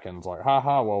gone back and it's like,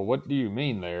 well, what do you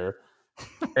mean there?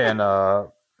 And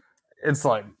it's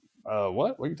like,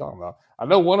 what are you talking about? I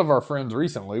know one of our friends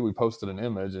recently, we posted an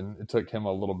image and it took him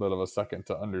a little bit of a second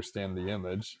to understand the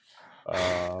image.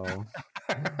 Yeah,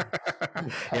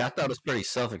 I thought it was pretty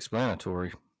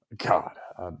self-explanatory. God,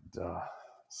 I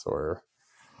swear.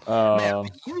 Man,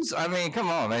 come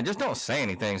on, man. Just don't say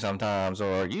anything sometimes,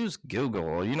 or use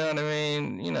Google. You know what I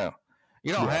mean? You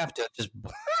don't have to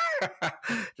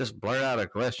just blurt out a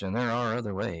question. There are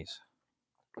other ways.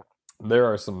 There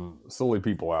are some silly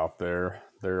people out there.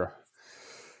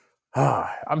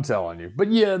 I'm telling you.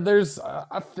 But yeah, there's.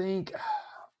 I think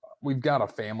we've got a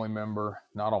family member,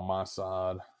 not on my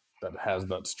side, that has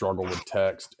that struggle with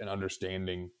text and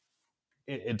understanding.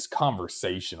 It's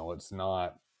conversational. It's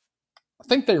not. I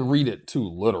think they read it too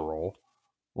literal.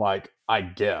 Like, I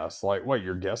guess. Like, wait,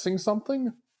 you're guessing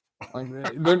something? Like,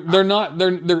 they're not.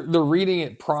 They're reading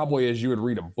it probably as you would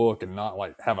read a book and not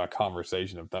like have a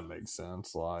conversation. If that makes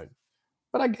sense. Like,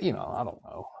 but I don't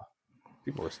know.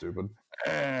 People are stupid.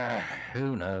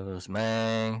 Who knows,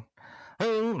 man?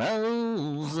 Who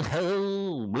knows?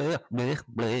 Oh, blah, blah,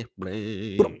 blah,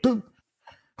 blah.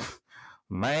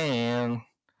 Man,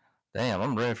 damn,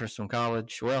 I'm ready for some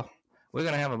college. Well, we're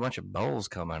going to have a bunch of bowls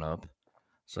coming up,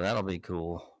 so that'll be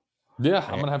cool. Yeah,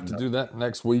 I'm gonna have to do that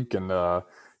next week and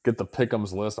get the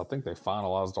pick'ems list. I think they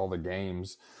finalized all the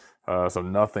games, so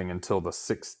nothing until the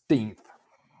 16th.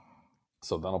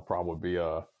 So that'll probably be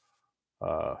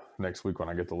next week when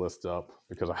I get the list up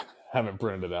because I haven't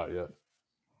printed it out yet.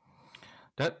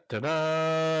 Should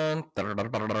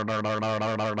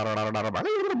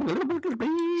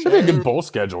be a good bowl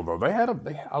schedule though.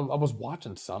 I was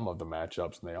watching some of the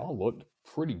matchups and they all looked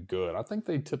pretty good. I think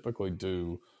they typically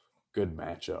do good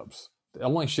matchups. The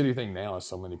only shitty thing now is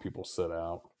so many people sit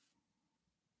out.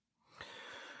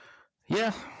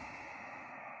 Yeah,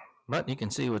 but you can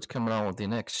see what's coming on with the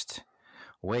next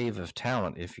wave of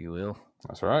talent, if you will.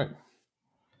 That's right.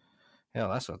 Hell,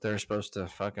 that's what they're supposed to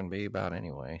fucking be about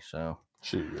anyway. So,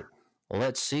 shit.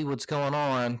 Let's see what's going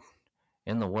on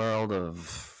in the world of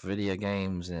video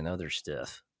games and other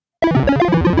stuff.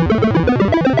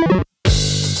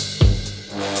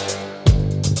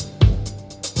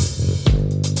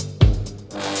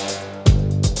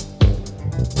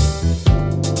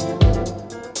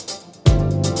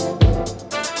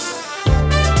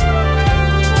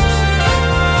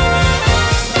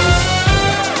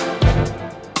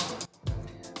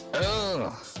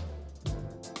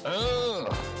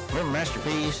 Remember Master P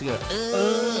used to go,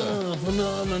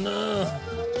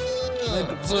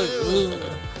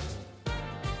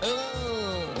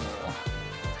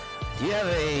 Do you have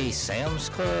a Sam's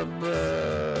Club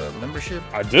membership?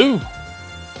 I do.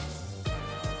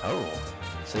 Oh,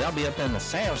 so y'all be up in the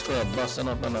Sam's Club, busting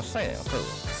up in the Sam's Club.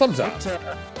 Sometimes.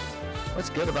 What's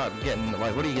good about getting,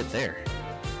 like, what do you get there?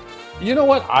 You know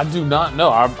what? I do not know.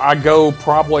 I go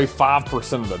probably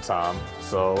 5% of the time.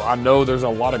 So I know there's a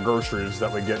lot of groceries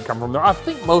that we get come from there. I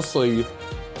think mostly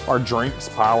our drinks,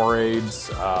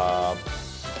 Powerades,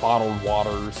 bottled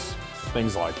waters,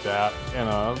 things like that.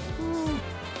 And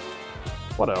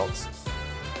what else?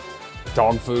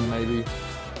 Dog food, maybe?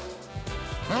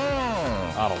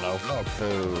 I don't know. Dog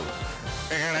food.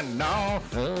 Dog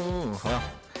food. Well,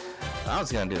 I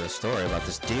was going to do a story about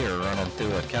this deer running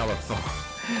through a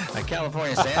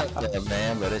California Sam's Club,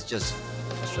 man, but it's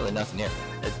really nothing here.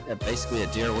 Basically, a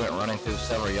deer went running through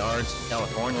several yards in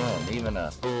California and even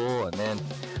a pool, and then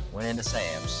went into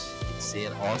Sam's. You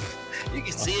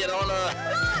can see it on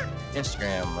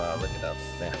Instagram. Look it up.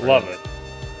 Man, love it.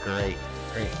 Great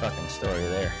fucking story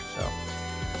there. So,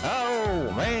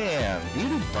 oh man, do you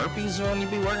do burpees when you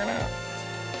be working out?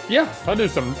 Yeah, I do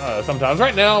sometimes.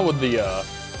 Right now with the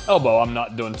elbow, I'm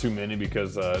not doing too many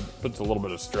because it puts a little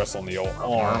bit of stress on the old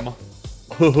arm.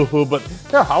 But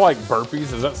yeah, I like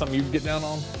burpees. Is that something you get down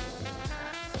on?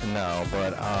 No,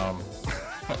 but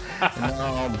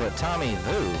Tommy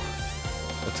Vu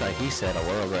looks like he set a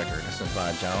world record. This is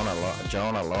by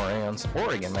Jonah Lawrence.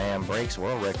 Oregon man breaks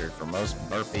world record for most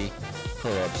burpee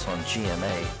pull-ups on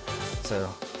GMA.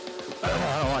 So I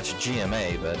don't watch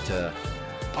GMA, but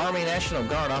Army National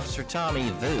Guard officer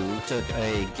Tommy Vu took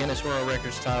a Guinness World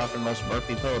Records title for most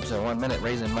burpee pull-ups in 1 minute,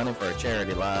 raising money for a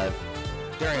charity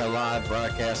during a live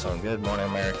broadcast on Good Morning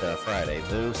America Friday.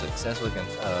 Vu successfully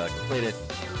completed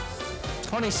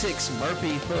 26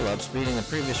 burpee pull-ups, beating the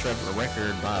previous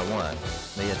record by one.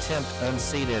 The attempt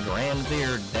unseated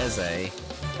Ranveer Desi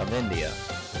of India,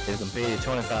 who completed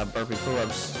 25 burpee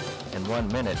pull-ups in 1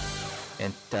 minute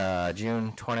in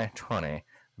June 2020.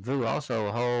 Vu also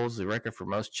holds the record for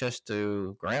most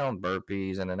chest-to-ground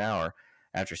burpees in an hour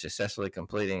after successfully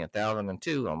completing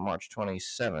 1,002 on March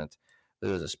 27th.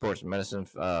 Vu is a sports medicine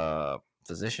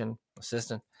physician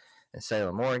assistant in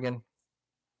Salem, Oregon.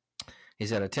 He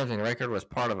said attempting the record was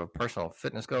part of a personal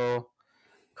fitness goal.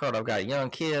 Quote, I've got young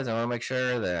kids. I want to make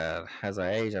sure that as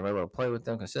I age, I'm able to play with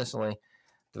them consistently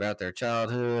throughout their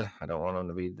childhood. I don't want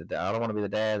to be the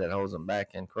dad that holds them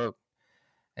back, end quote.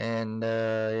 And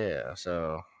yeah,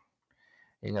 so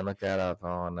you can look that up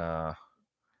on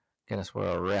Guinness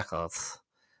World Records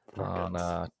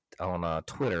on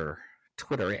Twitter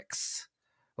X,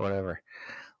 whatever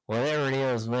it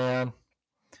is, man.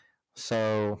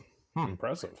 So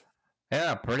impressive.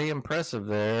 Yeah, pretty impressive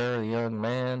there, young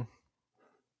man.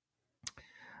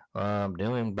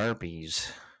 Doing burpees.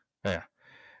 Yeah.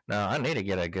 Now, I need to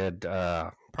get a good,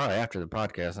 probably after the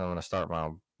podcast, I'm going to start my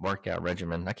workout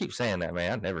regimen. I keep saying that,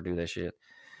 man. I never do that shit.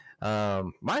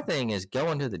 My thing is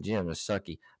going to the gym is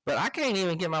sucky, but I can't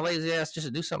even get my lazy ass just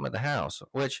to do something at the house,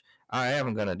 which I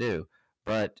am going to do.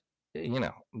 But, you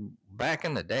know, back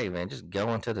in the day, man, just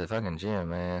going to the fucking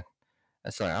gym, man.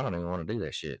 That's like, I don't even want to do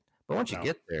that shit. But once you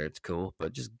get there, it's cool.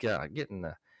 But just get in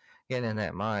that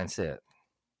mindset.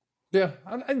 Yeah,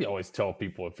 I always tell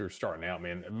people if you're starting out,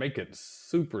 man, make it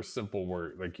super simple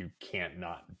where like you can't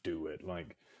not do it.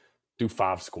 Like do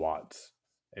 5 squats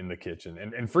in the kitchen,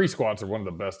 and free squats are one of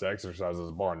the best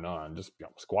exercises, bar none. Just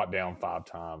squat down 5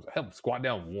 times. Help squat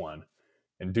down 1,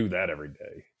 and do that every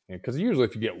day. Because usually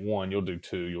if you get 1, you'll do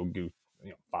 2, you'll do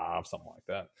 5, something like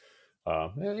that.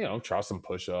 Try some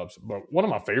push-ups. But one of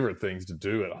my favorite things to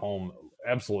do at home,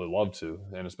 absolutely love to,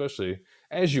 and especially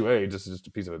as you age, this is just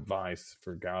a piece of advice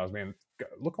for guys, man.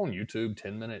 Look on YouTube,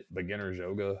 10-minute beginners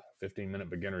yoga, 15-minute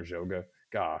beginners yoga.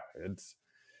 God,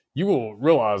 you will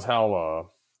realize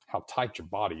how tight your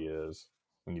body is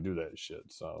when you do that shit.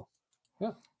 So,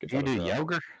 yeah, Do you do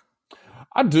yoga?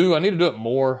 I do. I need to do it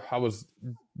more. I was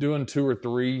doing 2 or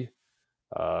 3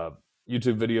 YouTube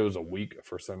videos a week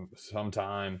for some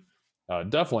time.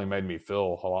 Definitely made me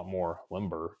feel a lot more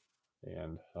limber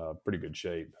and pretty good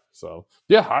shape. So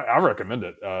yeah, I recommend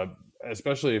it,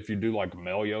 especially if you do like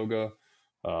male yoga.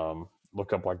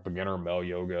 Look up like beginner male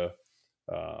yoga.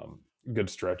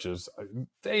 Good stretches.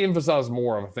 They emphasize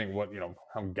more of, I think, what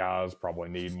how guys probably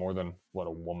need more than what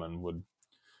a woman would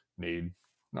need.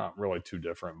 Not really too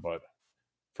different, but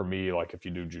for me, like if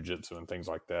you do jujitsu and things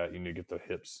like that, you need to get the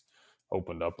hips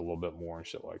opened up a little bit more and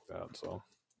shit like that. So,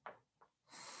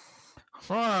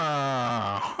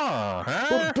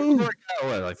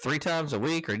 Like 3 times a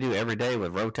week, or do every day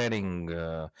with rotating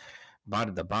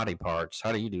body parts?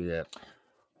 How do you do that?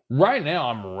 Right now,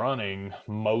 I'm running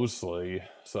mostly,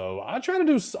 so I try to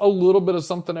do a little bit of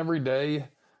something every day.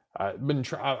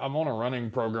 I'm on a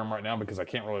running program right now because I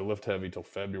can't really lift heavy till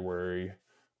February,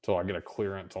 till I get a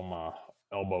clearance on my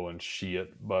elbow and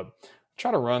shit. But I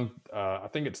try to run. I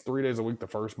think it's 3 days a week the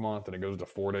first month, and it goes to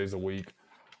 4 days a week.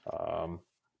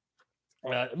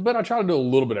 But I try to do a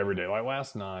little bit every day. Like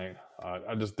last night,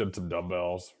 I just did some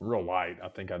dumbbells, real light. I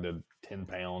think I did 10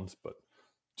 pounds, but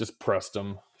just pressed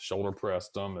them, shoulder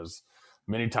pressed them as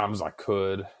many times as I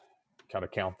could. Kind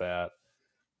of count that.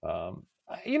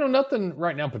 Nothing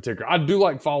right now in particular. I do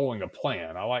like following a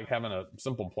plan. I like having a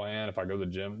simple plan if I go to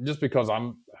the gym, just because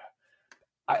I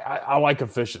like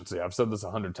efficiency. I've said this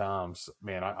 100 times,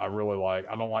 man. I really like.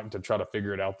 I don't like to try to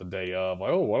figure it out the day of.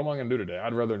 Like, oh, what am I going to do today?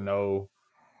 I'd rather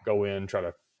go in,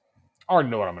 I already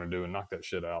know what I'm going to do and knock that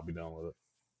shit out. I'll be done with it.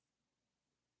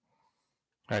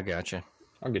 I gotcha.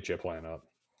 I'll get you a plan up.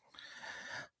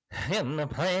 Getting the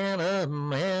plan up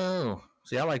now.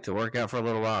 See, I like to work out for a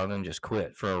little while and then just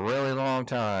quit for a really long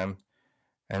time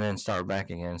and then start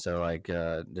back again. So, like,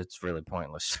 it's really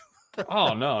pointless.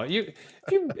 Oh no,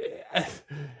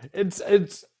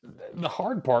 it's the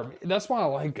hard part. That's why,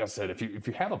 like I said, if you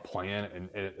have a plan and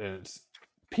it's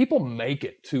people make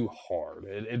it too hard.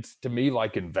 It's to me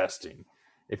like investing.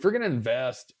 If you're going to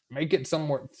invest, make it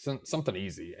something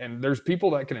easy. And there's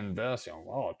people that can invest,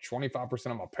 25%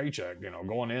 of my paycheck,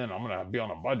 going in, I'm going to be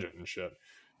on a budget and shit.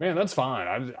 Man, that's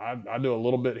fine. I do a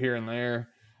little bit here and there.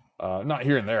 Not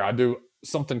here and there. I do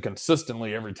something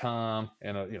consistently every time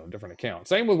in a different account.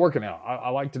 Same with working out. I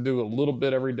like to do a little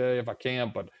bit every day if I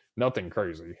can, but nothing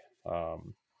crazy.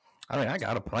 I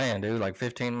got a plan, dude. Like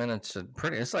 15 minutes.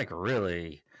 It's like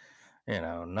really,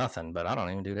 nothing. But I don't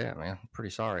even do that, man. I'm pretty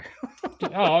sorry.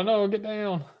 Oh no, get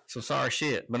down. So sorry,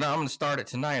 shit. But no, I'm gonna start it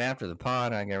tonight after the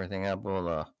pod. I get everything up.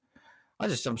 Well,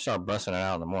 I'm start busting it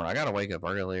out in the morning. I gotta wake up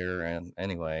earlier and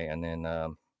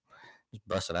then just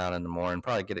bust it out in the morning.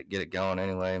 Probably get it going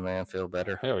anyway, man. Feel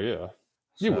better. Hell yeah,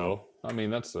 you will. I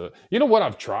mean, that's what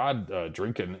I've tried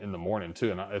drinking in the morning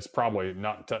too, and it's probably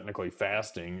not technically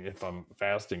fasting if I'm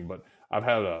fasting, but I've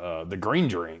had the green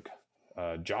drink.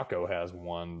 Jocko has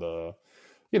one.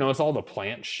 It's all the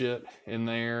plant shit in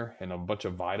there and a bunch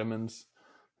of vitamins.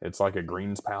 It's like a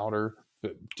greens powder.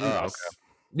 But, dude,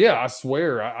 okay. I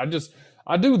swear, I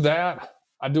do that.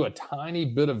 I do a tiny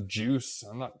bit of juice.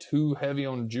 I'm not too heavy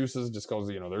on juices just because,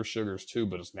 there's sugars too,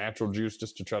 but it's natural juice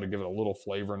just to try to give it a little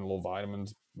flavor and a little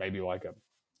vitamins, maybe like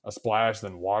a splash,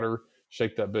 then water,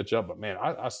 shake that bitch up. But man,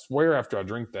 I swear after I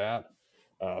drink that,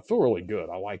 I feel really good.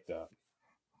 I like that.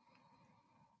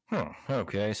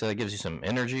 Okay, so that gives you some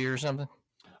energy or something?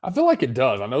 I feel like it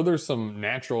does. I know there's some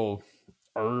natural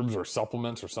herbs or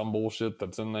supplements or some bullshit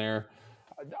that's in there.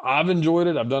 I've enjoyed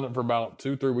it. I've done it for about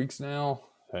 2-3 weeks now.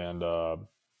 And,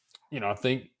 I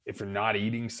think if you're not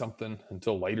eating something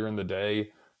until later in the day,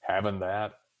 having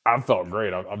that, I've felt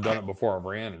great. I've done it before I've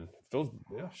ran and it feels,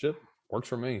 works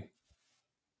for me.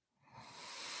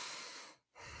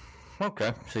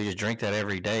 Okay. So you just drink that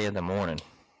every day in the morning?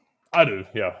 I do,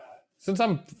 yeah. Since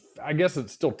I guess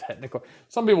it's still technical.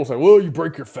 Some people say, well, you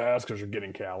break your fast because you're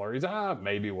getting calories.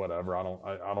 Maybe, whatever. I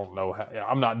don't know.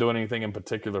 I'm not doing anything in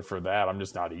particular for that. I'm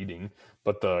just not eating.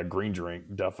 But the green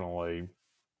drink definitely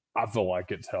I feel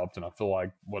like it's helped, and I feel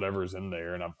like whatever's in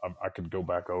there, and I could go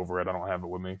back over it. I don't have it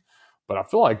with me, but I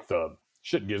feel like the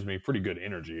shit gives me pretty good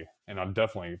energy, and I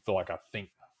definitely feel like I think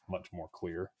much more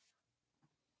clear.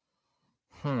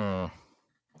 Could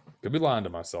be lying to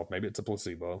myself. Maybe it's a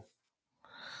placebo.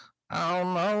 I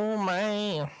don't know,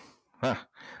 man. Huh.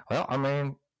 Well, I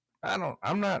mean,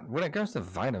 I'm not, when it comes to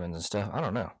vitamins and stuff, I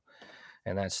don't know.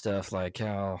 And that stuff, like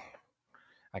how,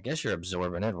 I guess you're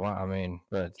absorbing it. Well, I mean,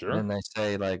 but Sure. then they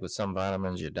say, like, with some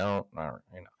vitamins, you don't, or,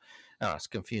 it's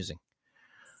confusing.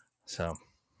 So,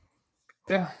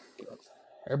 Yeah.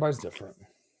 Everybody's different.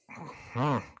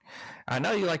 I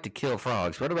know you like to kill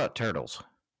frogs. What about turtles?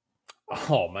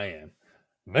 Oh, man.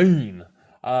 Mean.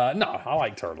 No, I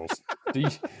like turtles.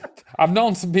 I've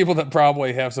known some people that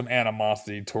probably have some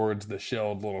animosity towards the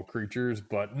shelled little creatures,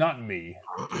 but not me.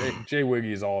 Jay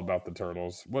Wiggy is all about the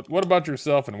turtles. What about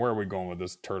yourself, and where are we going with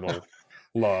this turtle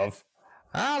love?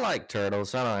 I like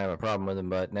turtles. I don't have a problem with them.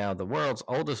 But now, the world's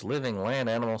oldest living land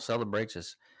animal celebrates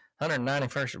its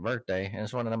 191st birthday, and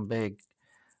it's one of them big,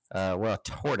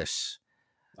 tortoise.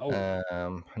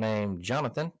 Named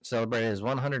Jonathan, celebrated his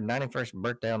 191st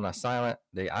birthday on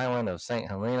the island of St.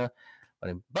 Helena,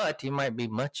 but he might be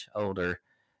much older.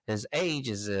 His age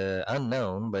is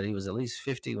unknown, but he was at least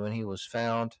 50 when he was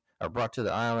found or brought to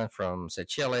the island from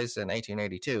Seychelles in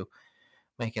 1882,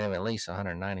 making him at least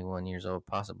 191 years old,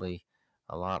 possibly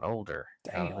a lot older.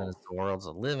 Jonathan is the world's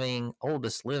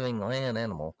oldest living land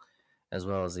animal, as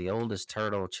well as the oldest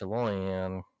turtle,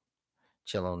 Chelonian.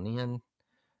 Chelonian,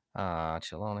 I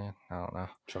don't know.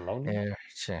 Chelonian?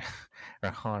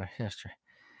 Recorded history.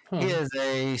 Huh. He is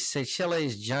a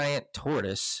Seychelles giant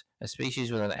tortoise, a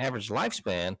species with an average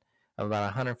lifespan of about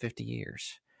 150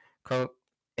 years. Quote,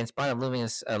 in spite of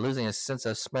losing his sense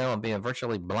of smell and being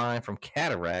virtually blind from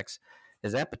cataracts,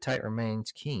 his appetite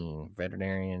remains keen,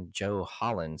 veterinarian Joe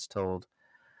Hollins told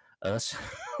us,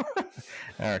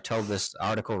 or told this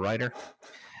article writer.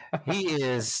 He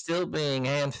is still being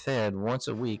hand-fed once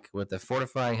a week with a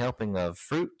fortifying helping of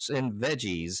fruits and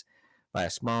veggies by a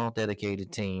small,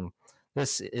 dedicated team.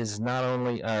 This is not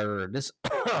only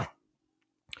not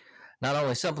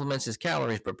only supplements his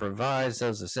calories, but provides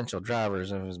those essential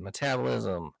drivers of his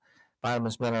metabolism,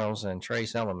 vitamins, minerals, and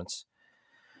trace elements.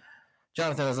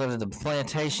 Jonathan has lived at the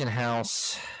plantation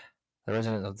house, the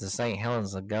resident of the St.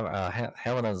 Helena's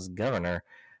governor,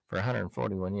 for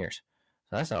 141 years.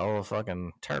 So that's an old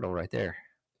fucking turtle right there.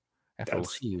 That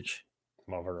fool's huge.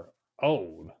 Mother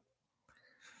old.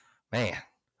 Man,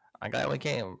 I'm glad we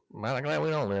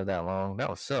don't live that long. That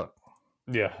would suck.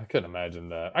 Yeah, I couldn't imagine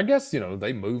that. I guess,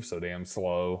 they move so damn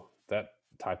slow. That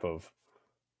type of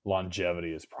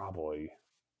longevity is probably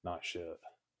not shit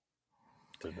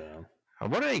to them.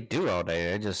 What do they do all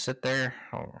day? They just sit there?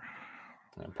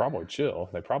 And probably chill.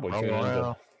 They probably tune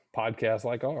into podcasts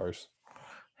like ours.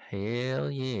 Hell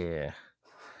yeah.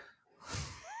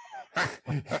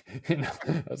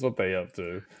 That's what they up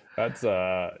to. That's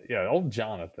old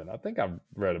Jonathan. I think I've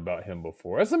read about him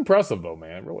before. That's impressive though,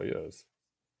 man. It really is.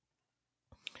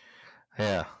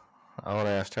 Yeah. Old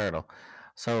ass turtle.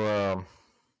 So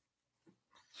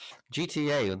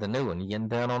GTA, the new one, you getting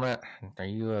down on that? Are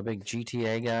you a big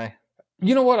GTA guy?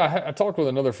 You know what? I talked with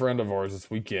another friend of ours this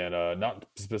weekend, not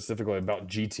specifically about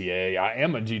GTA. I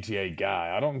am a GTA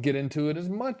guy. I don't get into it as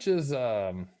much as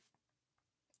I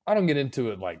don't get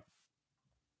into it like,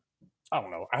 I don't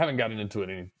know. I haven't gotten into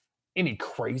it any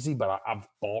crazy, but I've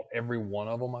bought every one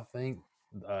of them, I think,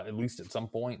 at least at some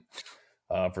point,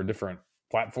 for different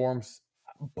platforms.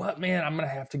 But man, I'm gonna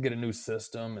have to get a new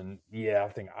system, and yeah, I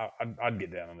think I'd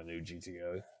get down on the new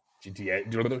GTA.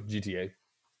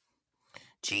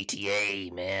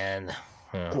 GTA, man.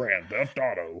 Grand Theft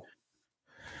Auto.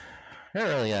 I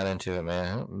really got into it,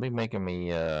 man. It'd be making me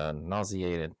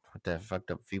nauseated with that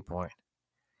fucked up viewpoint.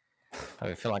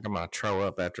 I feel like I'm gonna throw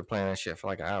up after playing that shit for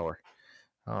like an hour.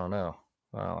 I don't know.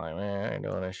 I'm like, man, I ain't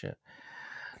doing that shit.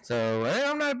 So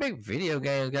I'm not a big video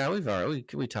games guy.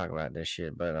 We talk about this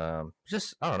shit, but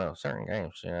just I don't know, certain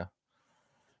games,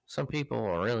 Some people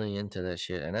are really into that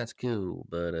shit, and that's cool.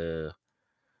 But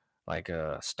like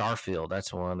Starfield,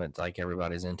 that's one that like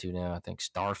everybody's into now. I think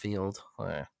Starfield.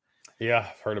 Yeah,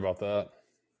 I've heard about that.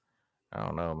 I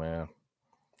don't know, man.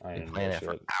 I been playing it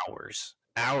for hours.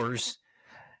 Hours.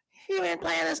 You been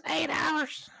playing this 8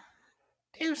 hours?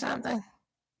 Do something.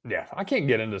 Yeah, I can't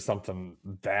get into something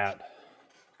that.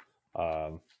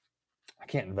 I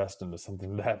can't invest into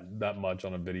something that much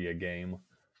on a video game.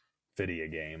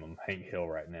 I'm Hank Hill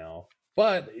right now.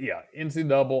 But yeah, NC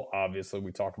Double, obviously,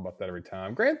 we talk about that every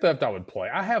time. Grand Theft I would play.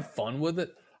 I have fun with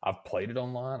it. I've played it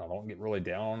online. I don't get really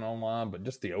down on online, but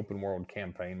just the open world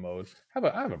campaign mode, I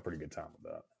have a pretty good time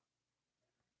with that.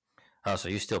 Oh, so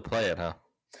you still play it, huh?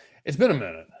 It's been a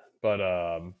minute, but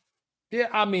yeah,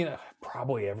 I mean,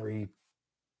 probably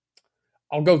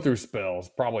I'll go through spells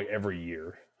probably every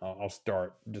year. I'll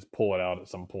start just pull it out at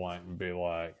some point and be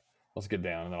like, let's get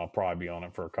down, and then I'll probably be on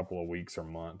it for a couple of weeks or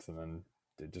months, and then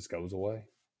it just goes away.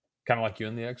 Kind of like you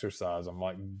in the exercise. I'm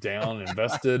like down,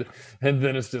 invested, and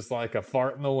then it's just like a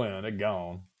fart in the wind. It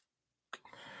gone.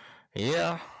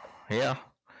 Yeah.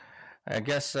 I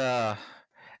guess it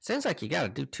seems like you got to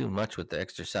do too much with the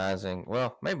exercising.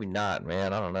 Well, maybe not,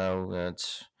 man. I don't know.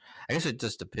 I guess it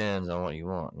just depends on what you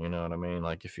want. You know what I mean?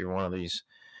 Like if you're one of these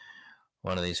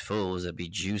fools that be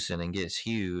juicing and gets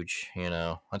huge,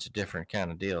 that's a different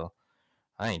kind of deal.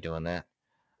 I ain't doing that.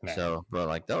 Nah. So, but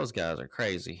like those guys are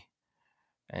crazy.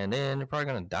 And then they're probably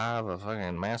gonna die of a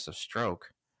fucking massive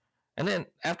stroke. And then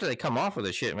after they come off of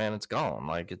the shit, man, it's gone.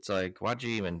 Like it's like, why'd you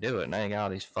even do it? Now you got all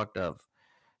these fucked up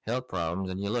health problems,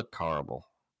 and you look horrible.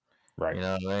 Right. You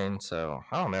know what I mean? So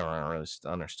I don't never really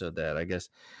understood that. I guess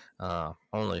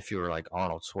only if you were like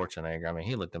Arnold Schwarzenegger. I mean,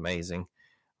 he looked amazing,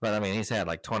 but I mean, he's had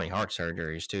like 20 heart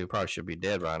surgeries too. Probably should be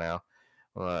dead by now.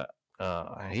 But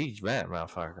he's that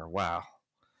motherfucker. Wow,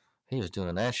 he was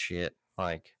doing that shit.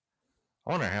 Like,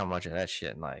 I wonder how much of that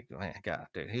shit. Like, man, God,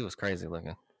 dude, he was crazy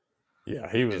looking.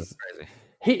 Yeah, he was crazy.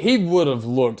 He would have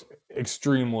looked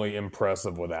extremely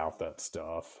impressive without that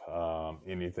stuff.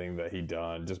 Anything that he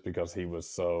done, just because he was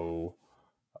so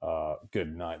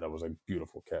good night. That was a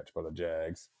beautiful catch by the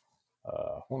Jags.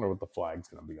 Wonder what the flag's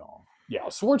going to be on. Yeah,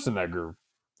 Schwarzenegger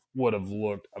would have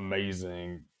looked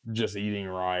amazing, just eating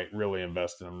right, really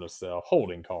investing in himself.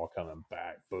 Holding call coming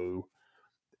back, boo.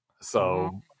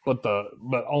 So, but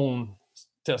on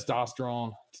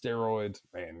testosterone, steroids,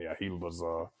 man, yeah, he was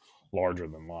larger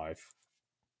than life.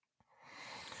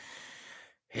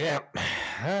 Yep,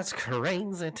 that's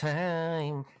crazy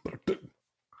time.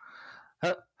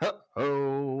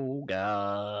 Oh,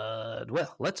 God.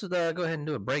 Well, let's go ahead and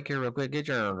do a break here real quick. Get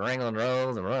your wrangling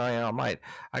rolls. And I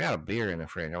got a beer in the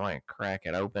fridge. I might crack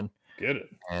it open. Get it.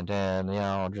 And then,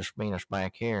 I'll just meet us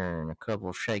back here in a couple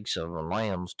of shakes of a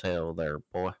lamb's tail there,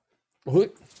 boy.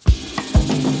 What?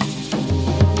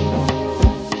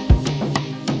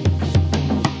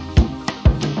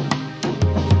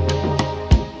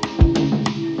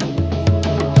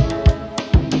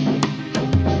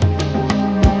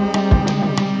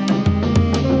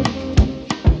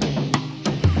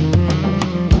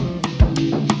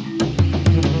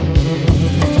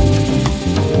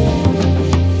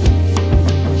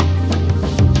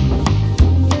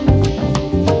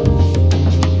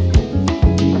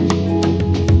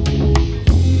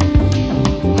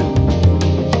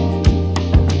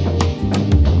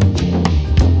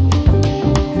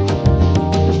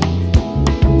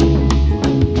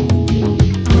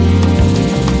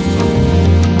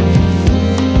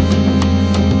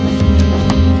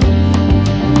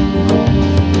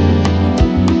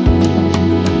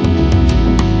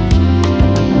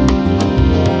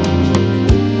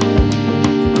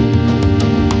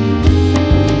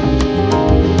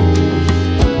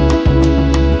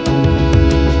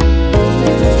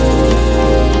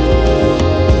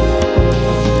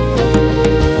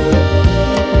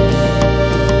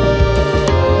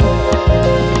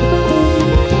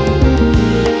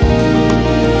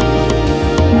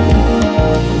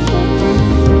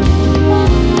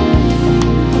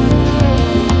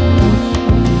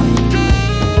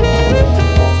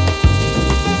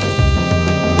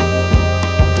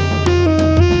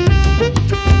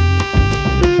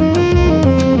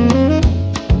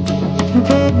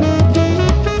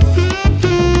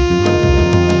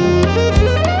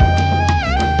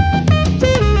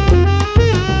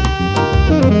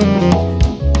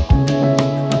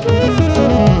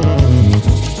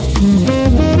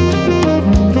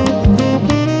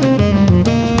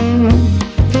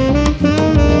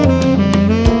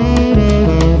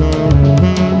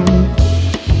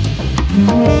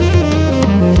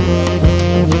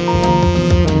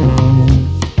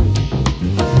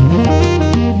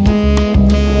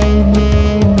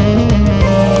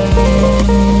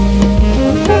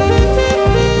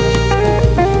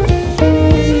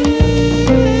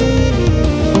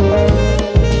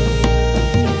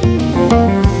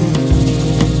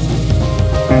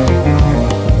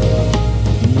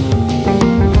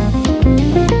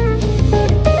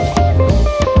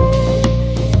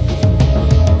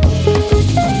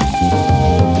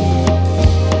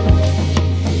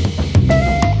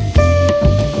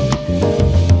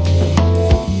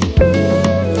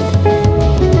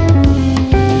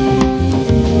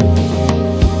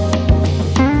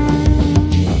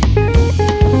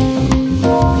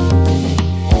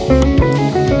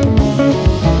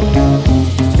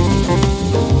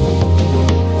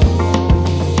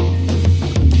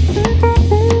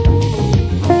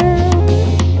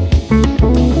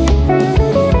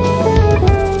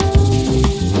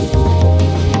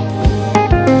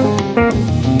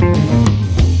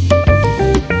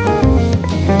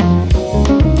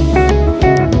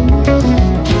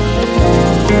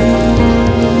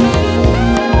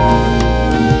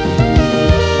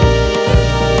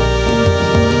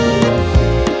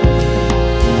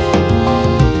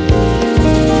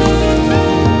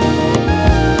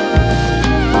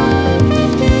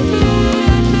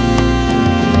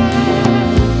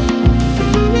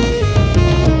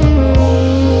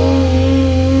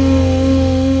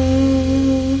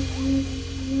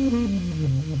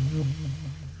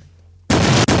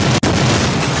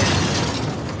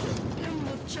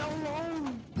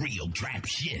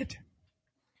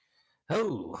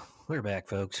 We're back,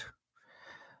 folks.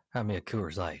 Had me a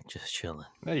Coors Light, just chilling.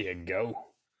 There you go.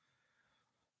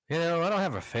 You know, I don't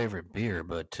have a favorite beer,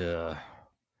 but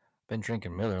been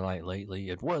drinking Miller Lite lately.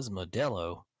 It was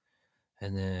Modelo,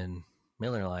 and then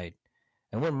Miller Lite.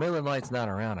 And when Miller Lite's not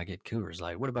around, I get Coors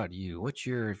Light. What about you? What's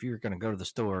your, if you're going to go to the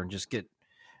store and just get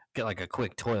like a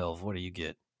quick 12, what do you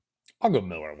get? I'll go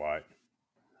Miller Lite.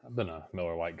 I've been a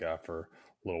Miller Lite guy for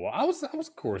a little while. I was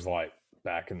Coors Light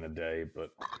back in the day, but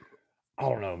I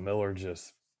don't know. Miller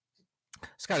just...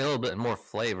 It's got a little bit more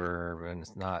flavor, and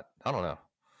it's not, I don't know.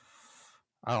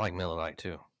 I like Miller Lite,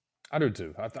 too. I do,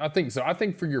 too. I think so. I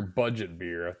think for your budget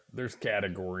beer, there's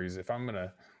categories. If I'm going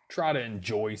to try to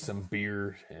enjoy some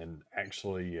beer and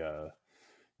actually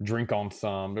drink on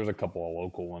some, there's a couple of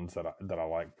local ones that I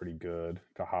like pretty good.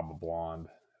 Cahaba Blonde,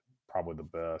 probably the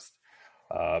best.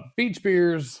 Beach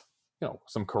beers,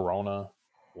 some Corona.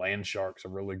 Land Shark's a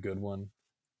really good one.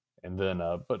 And then,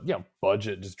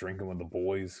 budget, just drinking with the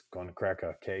boys, going to crack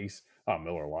a case.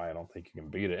 Miller Lite, I don't think you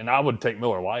can beat it. And I would take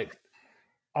Miller Lite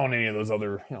on any of those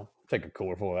other, take a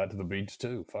cooler full of that to the beach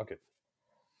too. Fuck it.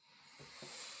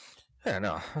 Yeah,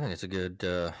 no, I think it's a good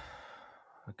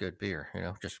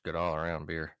beer, just good all around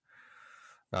beer.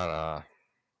 Not,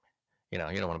 you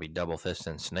don't want to be double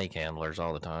fisting snake handlers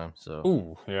all the time. So,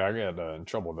 ooh, yeah, I got in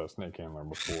trouble with that snake handler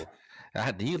before.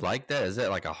 Do you like that? Is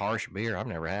that like a harsh beer? I've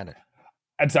never had it.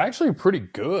 It's actually pretty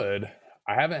good.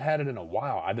 I haven't had it in a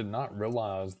while. I did not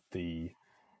realize the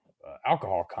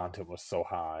alcohol content was so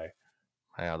high.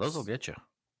 Yeah, those will get you.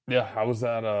 Yeah, I was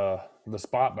at the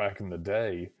spot back in the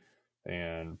day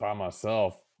and by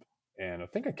myself, and I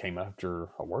think I came after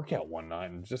a workout one night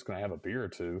and was just going to have a beer or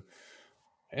two.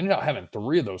 I ended up having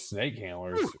 3 of those snake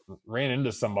handlers. Ran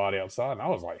into somebody outside, and I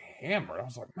was like hammered. I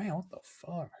was like, man, what the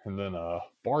fuck? And then a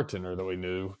bartender that we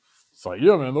knew, it's like,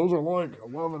 yeah, man, those are like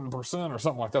 11% or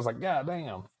something like that. I was like, god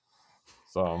damn.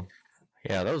 So,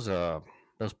 yeah, those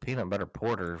peanut butter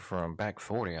porter from Back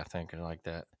 40, I think, are like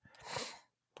that.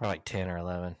 Or like 10 or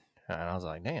 11. And I was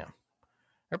like, damn,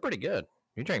 they're pretty good.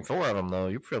 You drink 4 of them though,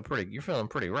 you're feeling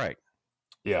pretty right.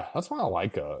 Yeah, that's why I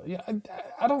like I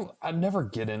never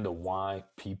get into why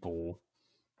people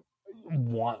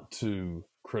want to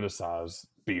criticize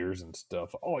beers and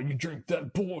stuff. Oh, you drink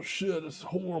that bullshit, it's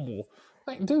horrible.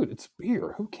 Like, dude, it's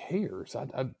beer. Who cares? I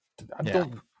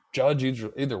don't judge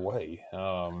either way.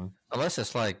 Unless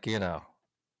it's like,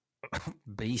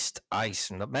 Beast Ice,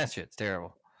 and that shit's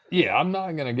terrible. Yeah, I'm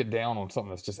not going to get down on something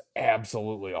that's just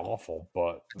absolutely awful,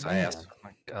 but... It's ass.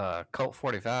 Like Colt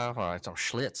 45, or some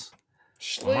Schlitz.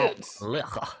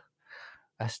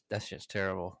 That's just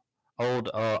terrible.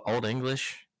 Old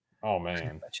English. Oh,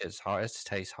 man. That shit's hard. It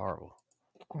tastes horrible.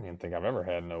 I don't even think I've ever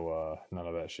had none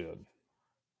of that shit.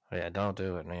 Yeah, don't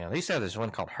do it, man. They used to have this one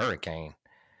called Hurricane.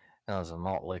 That was a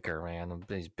malt liquor, man.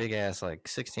 These big ass, like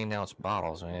 16-ounce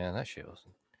bottles, man. That shit was...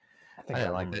 I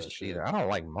didn't like this shit either. I don't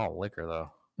like malt liquor, though.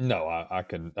 No, I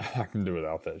can do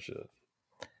without that shit.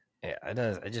 Yeah, it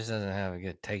does. It just doesn't have a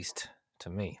good taste to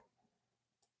me.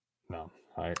 No,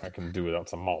 I can do without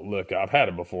some malt liquor. I've had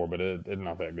it before, but it's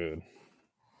not that good.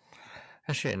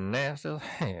 That shit nasty as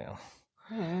hell.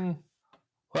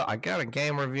 Well, I got a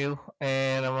game review,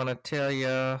 and I'm gonna tell you.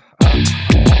 Oh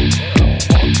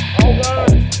God!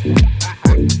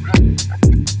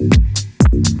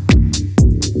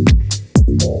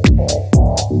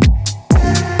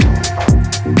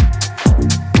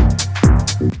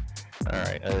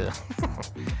 Alright,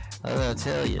 I'm gonna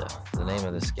tell you the name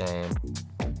of this game.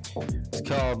 It's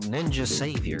called Ninja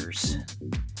Saviors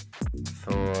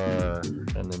for a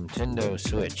Nintendo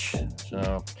Switch.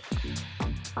 So,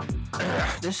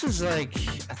 this is like,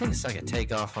 I think it's like a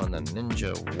takeoff on the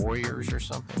Ninja Warriors or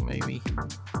something, maybe.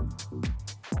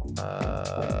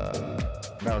 That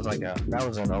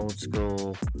was an old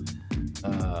school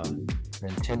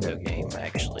Nintendo game,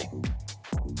 actually.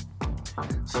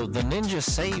 So the Ninja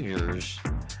Saviors,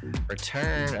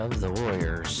 Return of the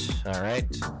Warriors. All right.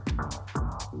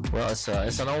 Well, it's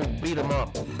an old beat 'em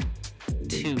up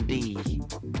 2D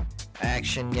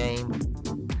action game.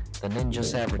 The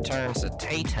ninjas have returned. It's a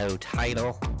Taito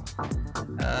title.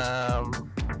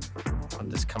 When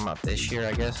this come out this year,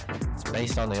 I guess. It's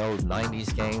based on the old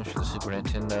 90s games for the Super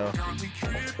Nintendo.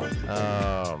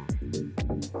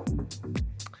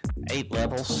 8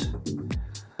 levels.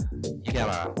 You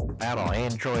gotta battle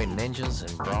android ninjas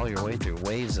and brawl your way through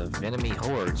waves of enemy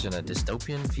hordes in a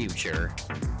dystopian future.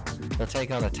 They'll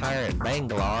take on a tyrant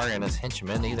Bangalore and his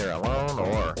henchmen either alone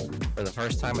or, for the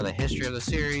first time in the history of the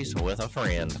series, with a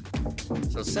friend.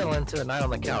 So settle into a night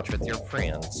on the couch with your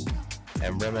friends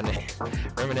and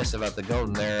reminisce about the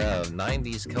golden era of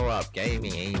 90s co-op game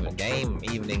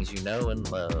evenings you know and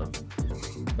love.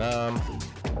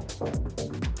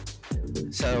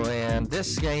 So, and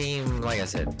this game, like I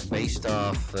said, based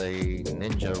off the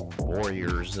Ninja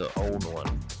Warriors, the old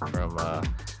one from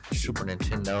Super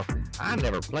Nintendo. I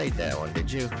never played that one.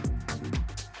 Did you?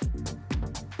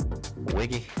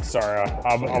 Wiggy? Sorry,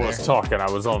 I was talking. I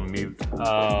was on mute.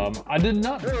 I did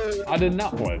not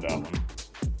play that one.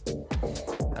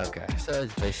 Okay, so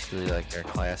it's basically like your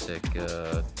classic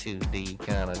 2D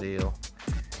kind of deal.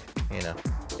 You know,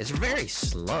 it's very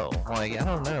slow. Like, I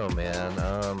don't know, man.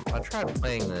 I tried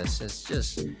playing this.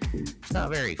 It's not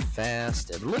very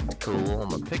fast. It looked cool on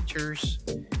the pictures,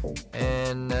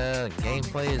 and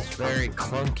gameplay is very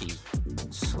clunky,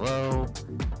 slow.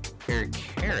 Your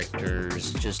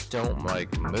characters just don't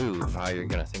like move how you're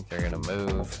gonna think they're gonna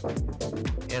move.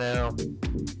 You know,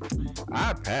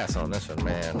 I'd pass on this one,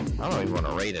 man. I don't even want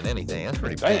to rate it anything. That's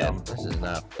pretty bad. This is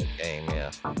not a good game.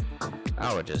 Yeah,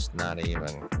 I would just not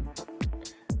even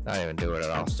do it at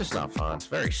all. It's just not fun. It's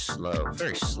very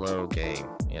slow game.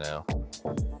 You know,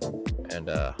 and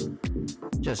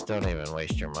just don't even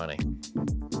waste your money.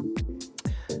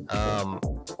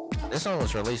 This one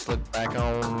was released, look back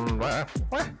on,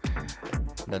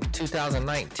 the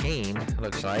 2019,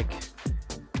 looks like.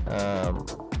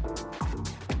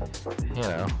 You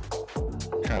know,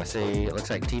 trying to see, it looks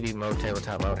like TV mode,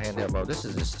 tabletop mode, handheld mode. This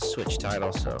is just a Switch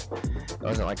title, so it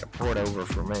wasn't like a port over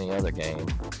from any other game.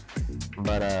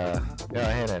 But, go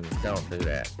ahead and don't do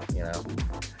that, you know.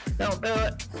 Don't do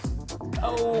it.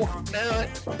 Oh, do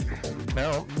it.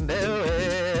 Don't do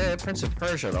it. Prince of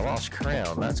Persia, The Lost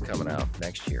Crown. That's coming out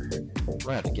next year. I'm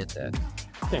gonna have to get that.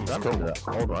 I remember the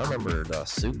old one. I remember the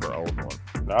super old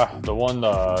one. The one,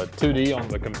 2D on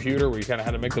the computer where you kind of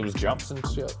had to make those jumps and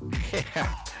shit.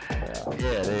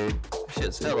 Yeah, dude.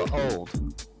 Shit's hella old.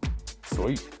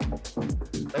 Sweet.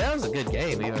 But that was a good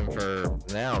game, even for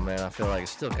now, man. I feel like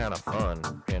it's still kind of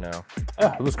fun, you know.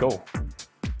 Yeah, it was cool.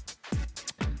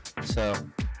 So,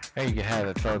 there you have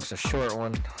it, folks. A short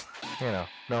one. You know,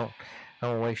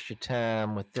 don't waste your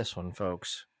time with this one,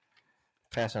 folks.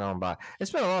 Pass it on by.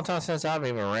 It's been a long time since I've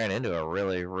even ran into a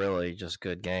really, really just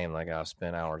good game like I've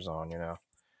spent hours on, you know.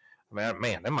 I mean,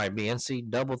 man, that might be NC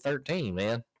double 13,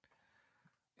 man.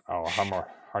 Oh, I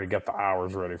already got the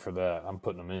hours ready for that. I'm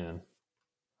putting them in.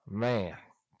 Man,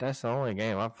 that's the only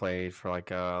game I've played for like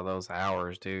those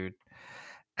hours, dude.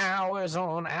 Hours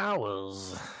on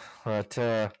hours. But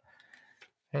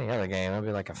any other game, it'd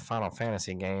be like a Final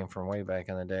Fantasy game from way back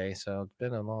in the day. So it's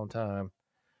been a long time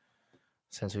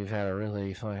since we've had a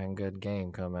really fucking good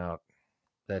game come out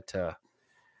that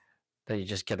you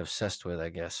just get obsessed with, I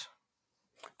guess.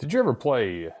 Did you ever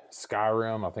play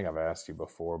Skyrim? I think I've asked you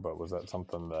before, but was that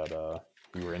something that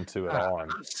you were into at all?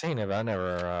 I've seen it, but I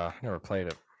never played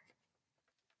it.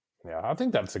 Yeah, I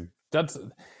think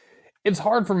it's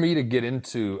hard for me to get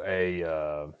into a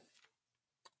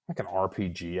like an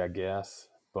RPG, I guess,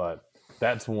 but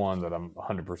that's one that I'm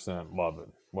 100%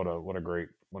 loving. What a great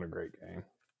game.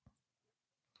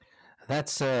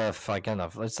 That's it's like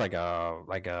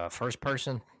a first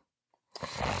person.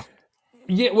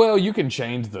 Yeah, well, you can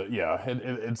change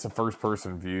it's a first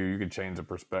person view. You can change the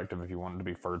perspective if you want it to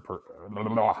be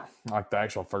like the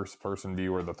actual first person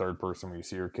view or the third person where you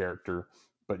see your character.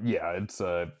 But yeah, it's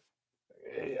a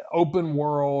open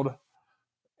world.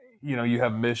 You know, you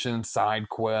have missions, side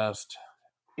quest.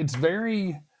 It's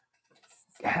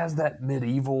has that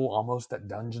medieval, almost that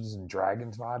Dungeons and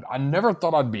Dragons vibe. I never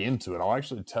thought I'd be into it. I'll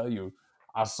actually tell you,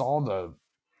 I saw the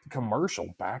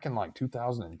commercial back in like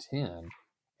 2010,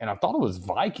 and I thought it was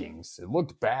Vikings. It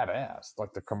looked badass.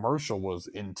 Like the commercial was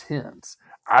intense.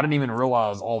 I didn't even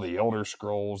realize all the Elder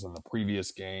Scrolls and the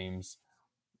previous games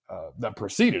that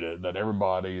preceded it, that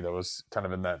everybody that was kind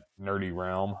of in that nerdy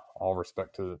realm, all due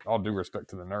respect to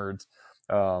the nerds,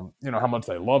 you know, how much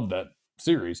they loved that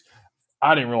series.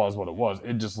 I didn't realize what it was.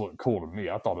 It just looked cool to me.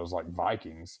 I thought it was like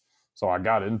Vikings. So I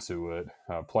got into it,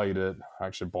 played it,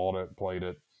 actually bought it, played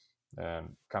it, and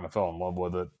kind of fell in love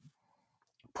with it.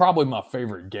 Probably my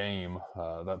favorite game.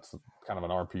 That's kind of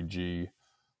an RPG.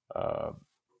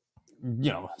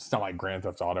 You know, it's not like Grand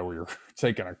Theft Auto where you're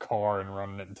taking a car and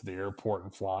running it into the airport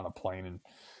and flying a plane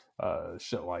and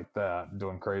shit like that,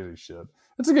 doing crazy shit.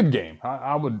 It's a good game.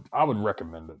 I would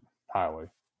recommend it highly.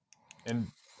 And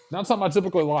not something I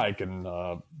typically like, and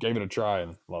gave it a try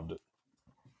and loved it.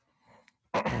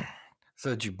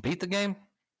 So did you beat the game?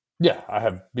 Yeah, I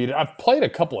have beat it. I've played a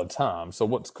couple of times. So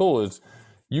what's cool is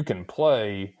you can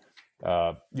play,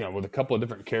 you know, with a couple of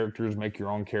different characters, make your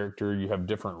own character. You have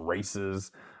different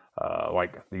races,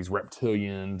 like these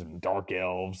reptilians and dark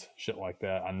elves, shit like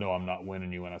that. I know I'm not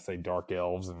winning you when I say dark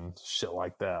elves and shit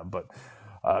like that, but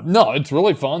No, it's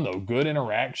really fun though. Good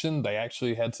interaction. They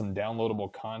actually had some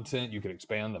downloadable content. You could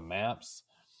expand the maps.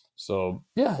 So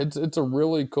yeah, it's a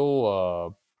really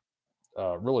cool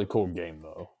game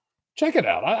though. Check it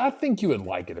out. I think you would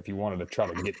like it if you wanted to try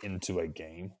to get into a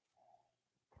game.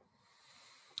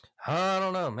 I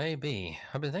don't know, maybe.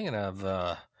 I've been thinking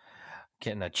of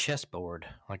getting a chessboard,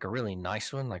 like a really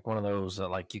nice one, like one of those that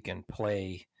like you can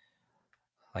play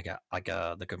like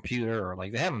the computer, or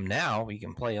like they have them now. You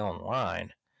can play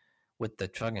online with the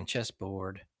fucking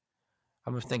chessboard. I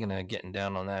was thinking of getting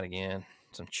down on that again,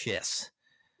 some chess.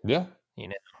 Yeah. You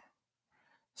know,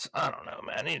 so, I don't know,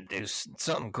 man. I need to do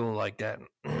something cool like that.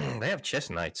 They have chess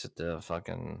nights at the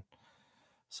fucking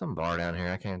some bar down here.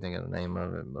 I can't think of the name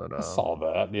of it, but I saw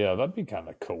that. Yeah, that'd be kind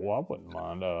of cool. I wouldn't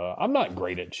mind. I'm not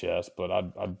great at chess, but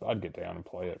I'd get down and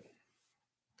play it.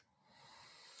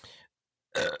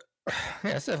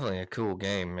 yeah, it's definitely a cool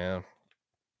game, man.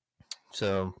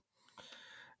 So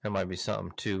that might be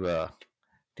something to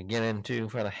get into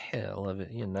for the hell of it,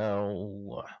 you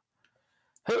know.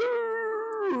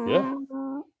 Yeah.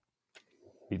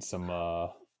 Meet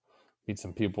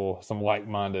some people, some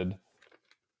like-minded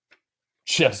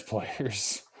chess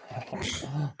players.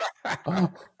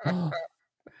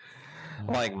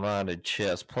 Like-minded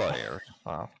chess players.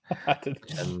 And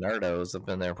nerdos up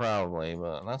in there probably,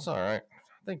 but that's all right.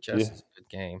 I think chess is a good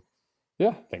game. Yeah,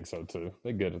 I think so too.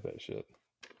 They're good at that shit.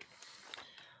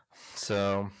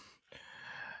 So,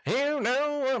 you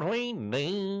know what we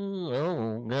do?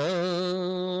 Oh,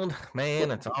 God.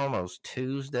 Man, it's almost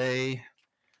Tuesday.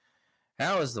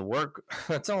 How is the work?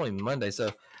 It's only Monday, so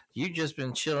you just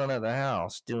been chilling at the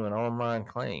house doing online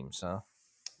claims, huh?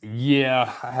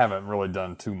 Yeah, I haven't really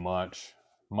done too much.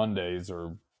 Mondays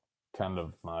are kind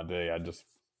of my day. I just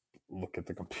look at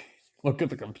the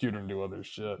computer and do other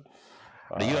shit.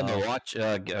 Do you have to watch?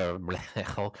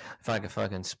 If I could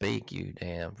fucking speak, you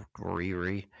damn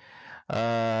Riri.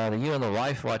 Do you and the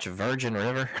wife watch Virgin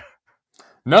River?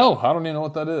 No, I don't even know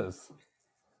what that is.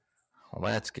 Well,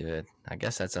 that's good. I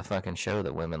guess that's a fucking show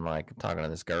that women like. I'm talking to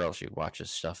this girl. She watches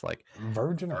stuff like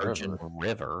Virgin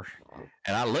River.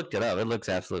 And I looked it up. It looks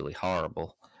absolutely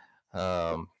horrible.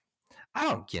 I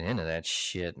don't get into that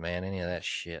shit, man. Any of that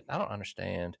shit. I don't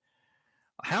understand.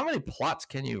 How many plots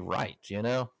can you write, you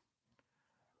know?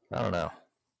 I don't know.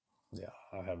 Yeah,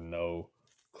 I have no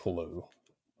clue.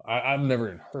 I've never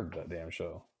even heard of that damn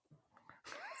show.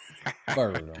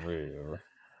 Virgin River.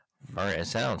 It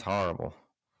sounds horrible.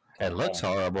 It looks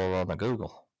horrible on the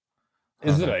Google.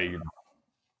 Is it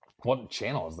what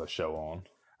channel is the show on?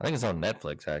 I think it's on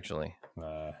Netflix, actually.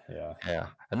 Yeah. Yeah.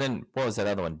 And then, what was that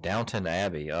other one? Downton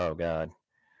Abbey. Oh, God.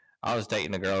 I was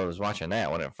dating a girl who was watching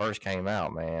that when it first came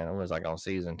out, man. It was like on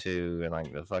season 2, and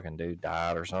like the fucking dude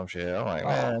died or some shit. I'm like,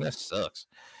 man, this sucks.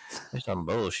 It's some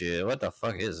bullshit. What the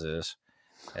fuck is this?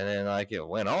 And then like it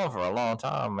went on for a long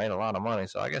time, made a lot of money.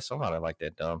 So I guess somebody liked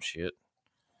that dumb shit.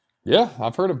 Yeah,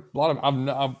 I've heard a lot of.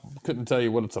 I couldn't tell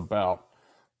you what it's about.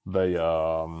 They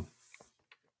a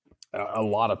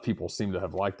lot of people seem to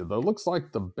have liked it. Though it looks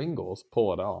like the Bengals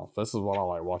pull it off. This is what I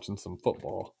like watching some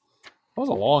football. That was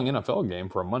a long NFL game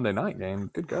for a Monday night game.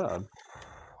 Good God.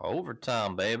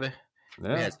 Overtime, baby.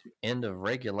 Yeah. We had end of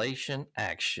regulation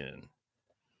action.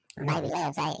 Baby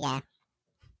loves that, yeah.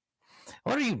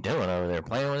 What are you doing over there?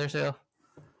 Playing with yourself?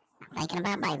 Thinking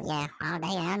about baby, yeah. All day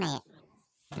on it.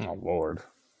 Oh, Lord.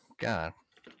 God.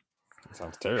 That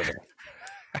sounds terrible.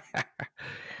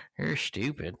 You're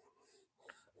stupid.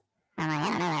 I'm like, I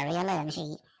don't know that real love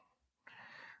sheet.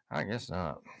 I guess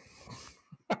not.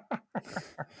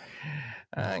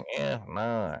 I guess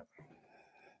not.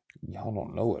 Y'all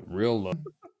don't know it. Real love.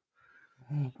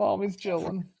 Mommy's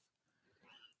chilling.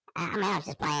 I mean, I was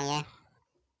just playing, yeah.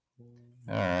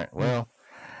 All right. Well,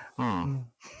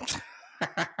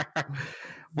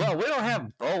 well, we don't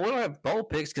have bowl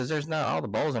picks because there's not all the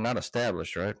bowls are not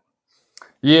established, right?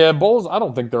 Yeah, bowls, I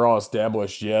don't think they're all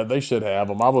established yet. They should have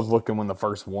them. I was looking when the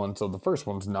first one, so the first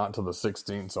one's not till the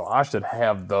 16th, so I should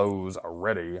have those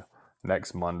ready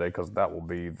next Monday because that will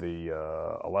be the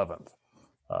 11th.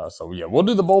 So, yeah, we'll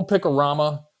do the bowl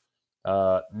pick-a-rama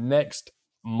next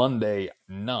Monday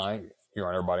night here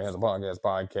on Everybody Has a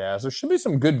Podcast. There should be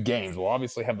some good games. We'll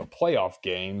obviously have the playoff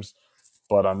games,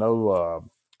 but I know I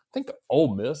think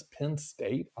Ole Miss, Penn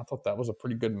State. I thought that was a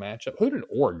pretty good matchup. Who did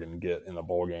Oregon get in the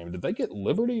bowl game? Did they get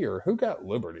Liberty or who got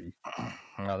Liberty?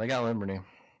 No, they got Liberty.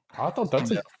 I thought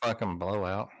that's a fucking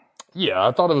blowout. Yeah,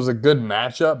 I thought it was a good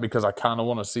matchup because I kind of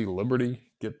want to see Liberty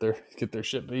get their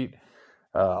shit beat.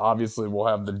 Obviously, we'll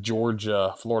have the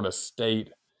Georgia-Florida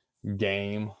State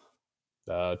game.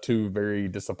 Two very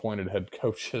disappointed head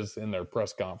coaches in their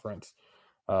press conference.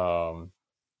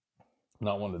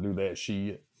 Not wanting to do that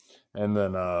shit. And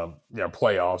then,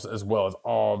 playoffs, as well as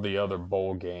all the other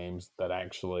bowl games that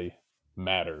actually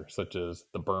matter, such as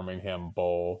the Birmingham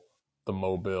Bowl, the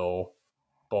Mobile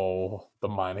Bowl, the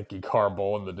Meineke Car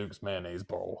Bowl, and the Duke's Mayonnaise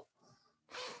Bowl.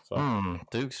 So,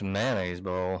 Duke's Mayonnaise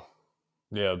Bowl.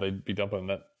 Yeah, they'd be dumping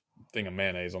that thing of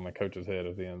mayonnaise on the coach's head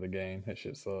at the end of the game. That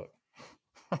shit sucked.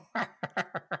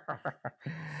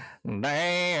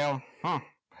 Damn.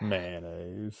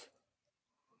 Mayonnaise.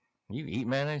 You eat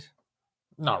mayonnaise?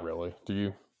 Not really. Do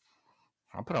you?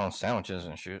 I put it on sandwiches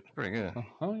and shit. It's pretty good.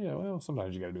 Oh, yeah. Well,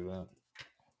 sometimes you got to do that.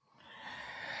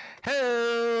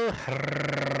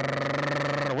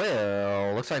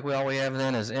 Well, looks like all we have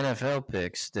then is NFL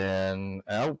picks. Then,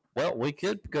 we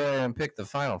could go ahead and pick the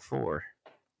final four.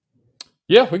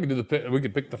 Yeah, we could do we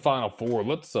could pick the final four.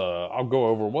 Let's. I'll go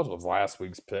over what was last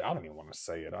week's pick. I don't even want to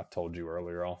say it. I told you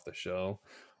earlier off the show.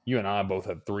 You and I both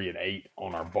had 3 and 8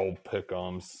 on our bold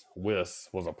pick'ems. Whis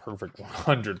was a perfect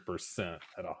 100%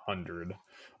 at 100,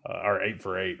 or 8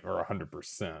 for 8 or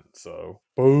 100%. So,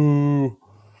 boo.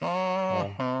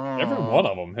 Every one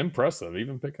of them impressive.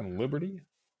 Even picking Liberty,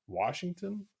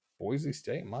 Washington, Boise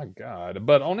State. My God!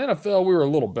 But on NFL, we were a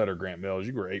little better. Grant Mills,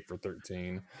 you were 8 for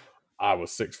 13. I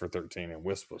was 6 for 13, and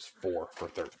Whis was 4 for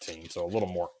 13. So a little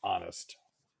more honest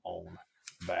on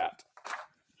that.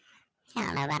 I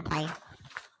don't know about play.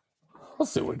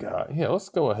 Let's see what we got. Yeah, let's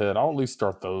go ahead. I'll at least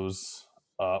start those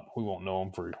up. We won't know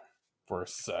them for a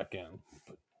second.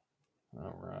 But,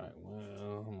 all right.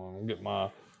 Well, I'm going to get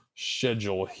my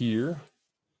schedule here.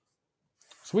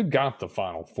 So we've got the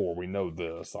final four. We know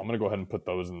this. I'm going to go ahead and put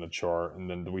those in the chart. And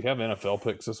then do we have NFL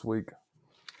picks this week?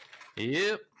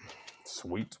 Yep.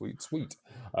 Sweet.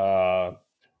 So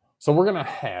we're going to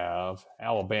have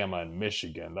Alabama and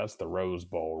Michigan. That's the Rose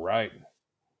Bowl, right?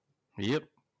 Yep.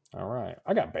 All right.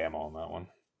 I got Bama on that one.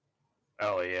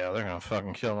 Oh, yeah. They're going to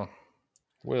fucking kill them.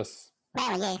 Whis.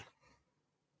 Well, yeah.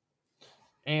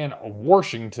 And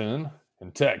Washington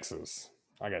and Texas.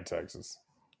 I got Texas.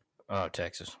 Oh,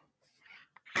 Texas.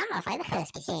 I'm going to play the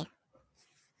Huskies here.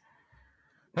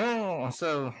 Oh,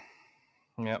 so,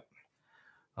 yep.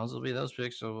 Those will be those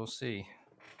picks, so we'll see.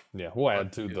 Yeah, we'll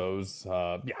add to those.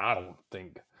 I don't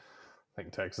think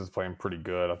Texas is playing pretty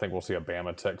good. I think we'll see a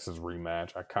Bama-Texas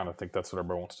rematch. I kind of think that's what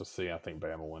everybody wants to see. I think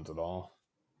Bama wins it all.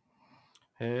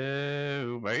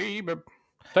 Oh, baby.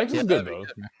 Texas is good, though.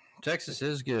 Good. Texas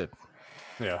is good.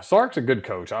 Yeah, Sark's a good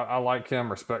coach. I like him,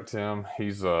 respect him.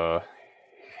 He still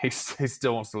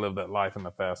wants to live that life in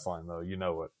the fast lane, though. You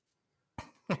know it.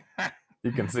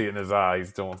 You can see it in his eye. He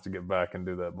still wants to get back and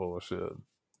do that bullshit.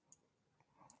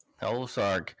 Oh,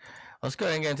 Sark. Let's go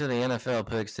ahead and get into the NFL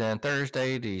picks then.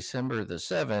 Thursday, December the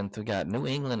 7th, we got New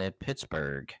England at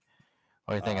Pittsburgh.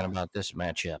 What are you thinking about this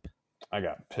matchup? I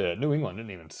got Pitt. New England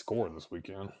didn't even score this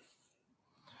weekend.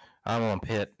 I'm on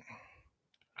Pitt.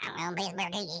 I'm on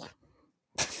Pittsburgh,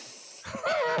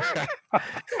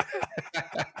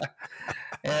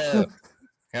 Oh,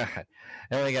 God.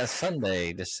 And we got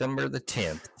Sunday, December the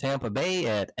 10th, Tampa Bay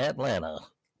at Atlanta.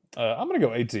 I'm going to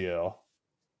go ATL.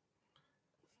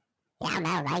 Yeah, I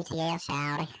know, ATL,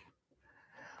 Saudi.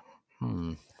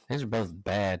 These are both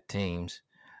bad teams.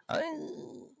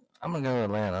 I'm going to go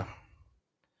Atlanta.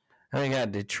 And we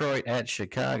got Detroit at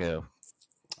Chicago.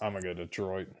 I'm going to go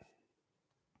Detroit.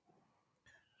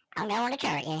 I'm going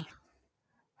Detroit, yeah.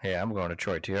 Yeah, I'm going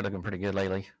Detroit too. They're looking pretty good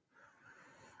lately.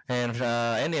 And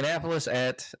Indianapolis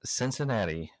at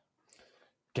Cincinnati.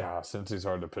 God, Cincy's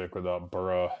hard to pick without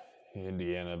Burrow.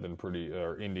 Indianapolis been pretty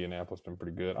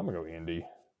good. I'm going to go Indy.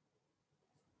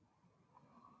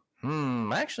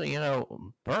 Actually,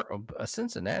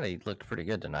 Cincinnati looked pretty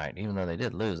good tonight, even though they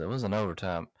did lose. It was an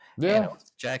overtime. Yeah.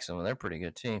 Jacksonville, they're a pretty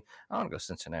good team. I want to go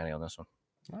Cincinnati on this one.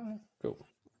 All right, cool.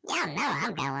 Yeah, no,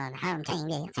 I'm going home team,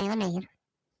 yeah. Feeling.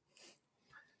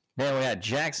 Then we got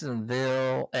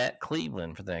Jacksonville at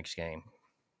Cleveland for the next game.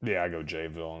 Yeah, I go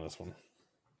Jayville on this one.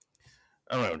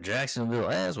 I don't know, Jacksonville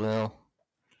as well.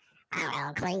 I'm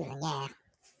going Cleveland,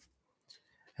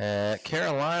 yeah.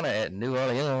 Carolina at New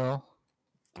Orleans.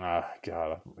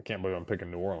 God, I can't believe I'm picking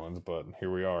New Orleans, but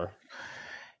here we are.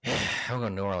 Yeah, I'm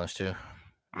going New Orleans too.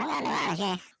 I'm going New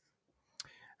Orleans,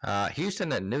 yeah.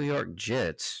 Houston at New York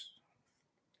Jets.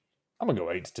 I'm going to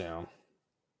go H-Town.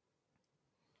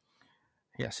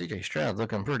 Yeah, CJ Stroud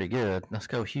looking pretty good. Let's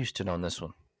go Houston on this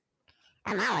one.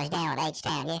 I'm always down with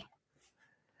H-Town, yeah.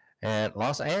 And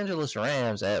Los Angeles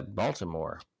Rams at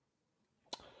Baltimore.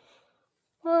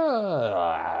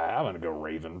 I'm going to go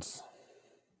Ravens.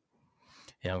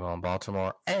 Yeah, I'm going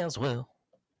Baltimore as well.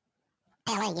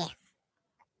 LA, yeah.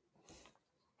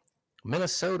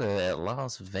 Minnesota at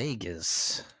Las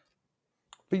Vegas.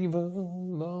 Viva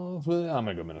Las Vegas. I'm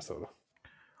going to go Minnesota.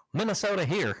 Minnesota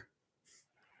here.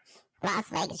 Las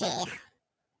Vegas here.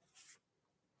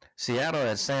 Seattle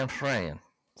at San Fran.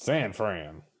 San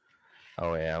Fran.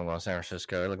 Oh, yeah, I'm going to San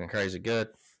Francisco. They're looking crazy good.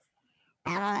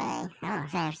 I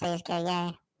want San Francisco,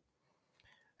 yeah.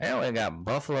 And we got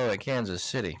Buffalo at Kansas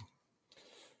City.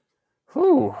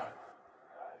 Whew.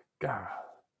 God.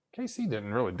 KC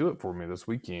didn't really do it for me this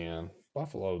weekend.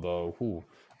 Buffalo, though. Whew.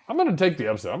 I'm going to take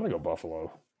the upset. I'm going to go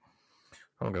Buffalo.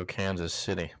 I'm going to go Kansas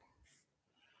City.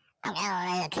 I'm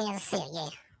going to Kansas City, yeah.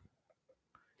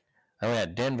 Then we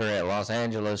got Denver at Los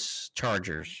Angeles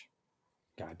Chargers.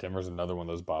 God, Denver's another one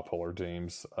of those bipolar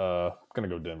teams. I'm going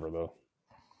to go Denver, though.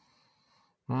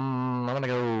 I'm going to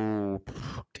go...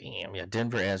 Damn, yeah,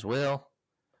 Denver as well.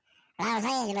 Los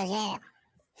Angeles, yeah.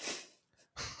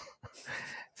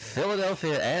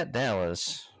 Philadelphia at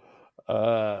Dallas.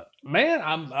 Man,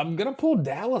 I'm going to pull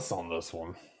Dallas on this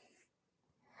one.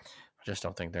 I just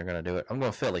don't think they're going to do it. I'm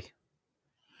going Philly.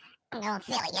 I'm going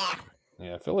Philly, yeah.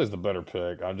 Yeah, Philly's the better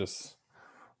pick. I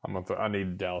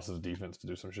need Dallas's defense to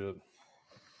do some shit.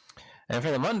 And for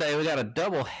the Monday, we got a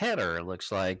double header, it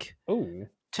looks like. Ooh.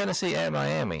 Tennessee at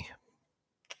Miami.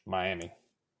 Miami.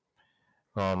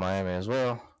 Oh, Miami as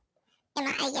well.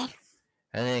 Yeah.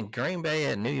 And then Green Bay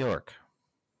at New York.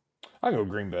 I go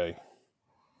Green Bay.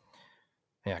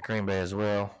 Yeah, Green Bay as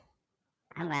well.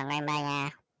 I'm going Green Bay, yeah.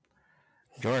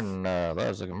 Jordan, that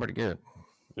was looking pretty good.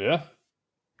 Yeah.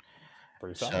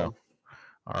 Pretty solid. So,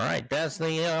 all right, that's the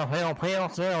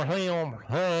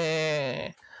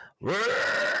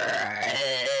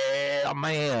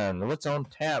man. What's on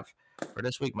tap for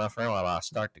this week, my friend? While I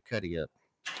start the cutty up.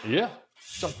 Yeah.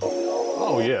 Start the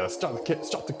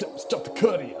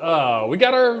cutty. We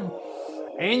got our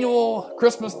annual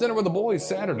Christmas dinner with the boys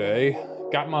Saturday.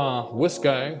 Got my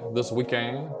whiskey this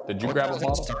weekend. Did you grab a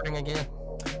bottle? Starting again?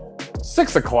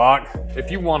 6 o'clock.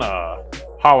 If you want to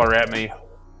holler at me,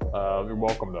 you're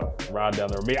welcome to ride down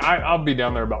there with me. I'll be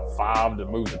down there about 5 to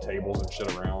move the tables and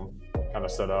shit around, kind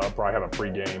of set up. Probably have a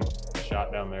pregame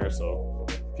shot down there. So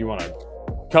if you want to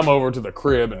come over to the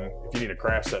crib and if you need to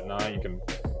crash that night, you can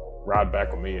ride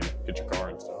back with me and get your car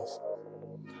and stuff.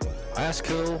 That's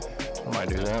cool. I might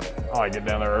do that. I get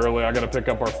down there early. I got to pick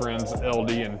up our friends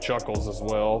LD and Chuckles as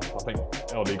well. I think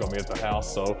LD gonna be at the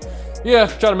house, so yeah,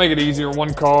 try to make it easier.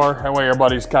 One car, that way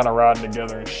everybody's kind of riding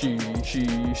together. And she.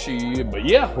 But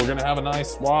yeah, we're gonna have a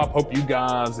nice swap. Hope you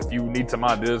guys, if you need some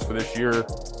ideas for this year,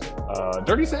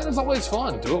 Dirty Santa's always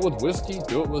fun. Do it with whiskey.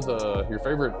 Do it with your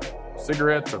favorite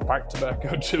cigarettes or pipe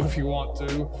tobacco too, if you want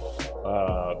to.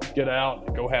 Get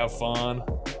out, go have fun.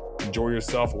 Enjoy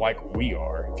yourself like we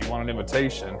are. If you want an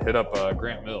invitation, hit up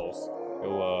Grant Mills.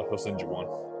 He'll send you one.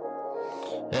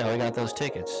 Yeah, we got those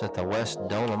tickets at the West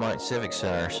Dolomite Civic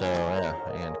Center. So yeah,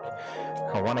 and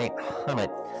call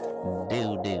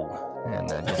 1-800-DO-DO. And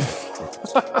just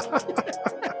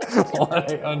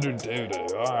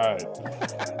 1-800-DO-DO. All right.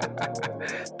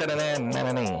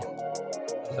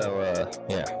 So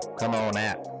yeah, come on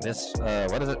out. This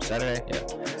what is it? Saturday? Yeah.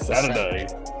 Saturday.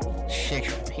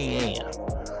 6 p.m.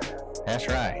 That's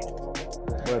right.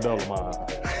 West Dolomite.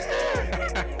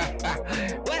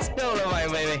 West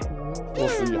Dolomite, baby. We'll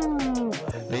see you.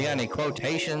 Do you got any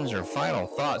quotations or final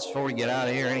thoughts before we get out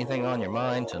of here? Anything on your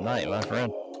mind tonight, my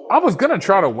friend? I was gonna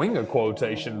try to wing a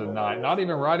quotation tonight, not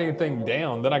even write anything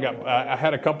down. Then I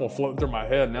had a couple float through my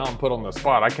head. Now I'm put on the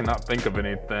spot. I cannot think of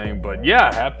anything. But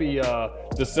yeah, happy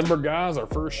December, guys. Our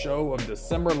first show of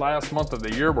December, last month of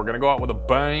the year. We're gonna go out with a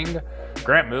bang.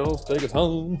 Grant Mills, take us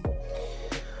home.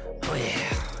 Oh yeah,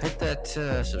 hit that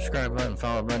subscribe button,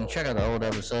 follow button, check out the old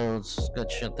episodes,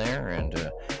 good shit there,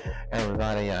 and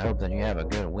everybody, I hope that you have a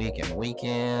good week and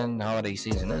weekend. Holiday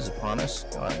season is upon us.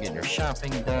 Go out and get your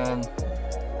shopping done.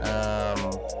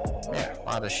 Yeah, a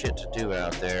lot of shit to do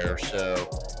out there, so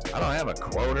I don't have a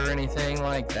quote or anything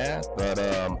like that, but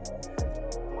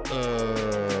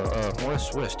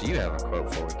Whis, do you have a quote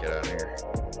before we get out of here?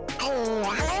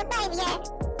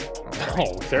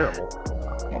 Oh, terrible.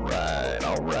 All right.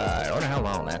 I wonder how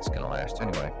long that's going to last.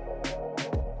 Anyway.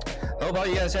 Hope all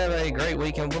you guys have a great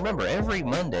weekend. Remember, every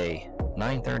Monday,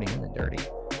 9:30 in the Dirty,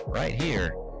 right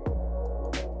here.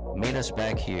 Meet us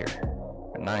back here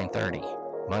at 9:30,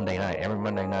 Monday night, every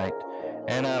Monday night.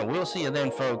 And we'll see you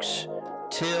then, folks.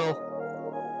 Till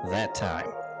that time.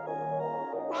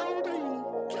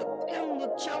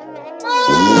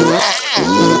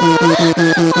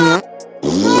 Yeah.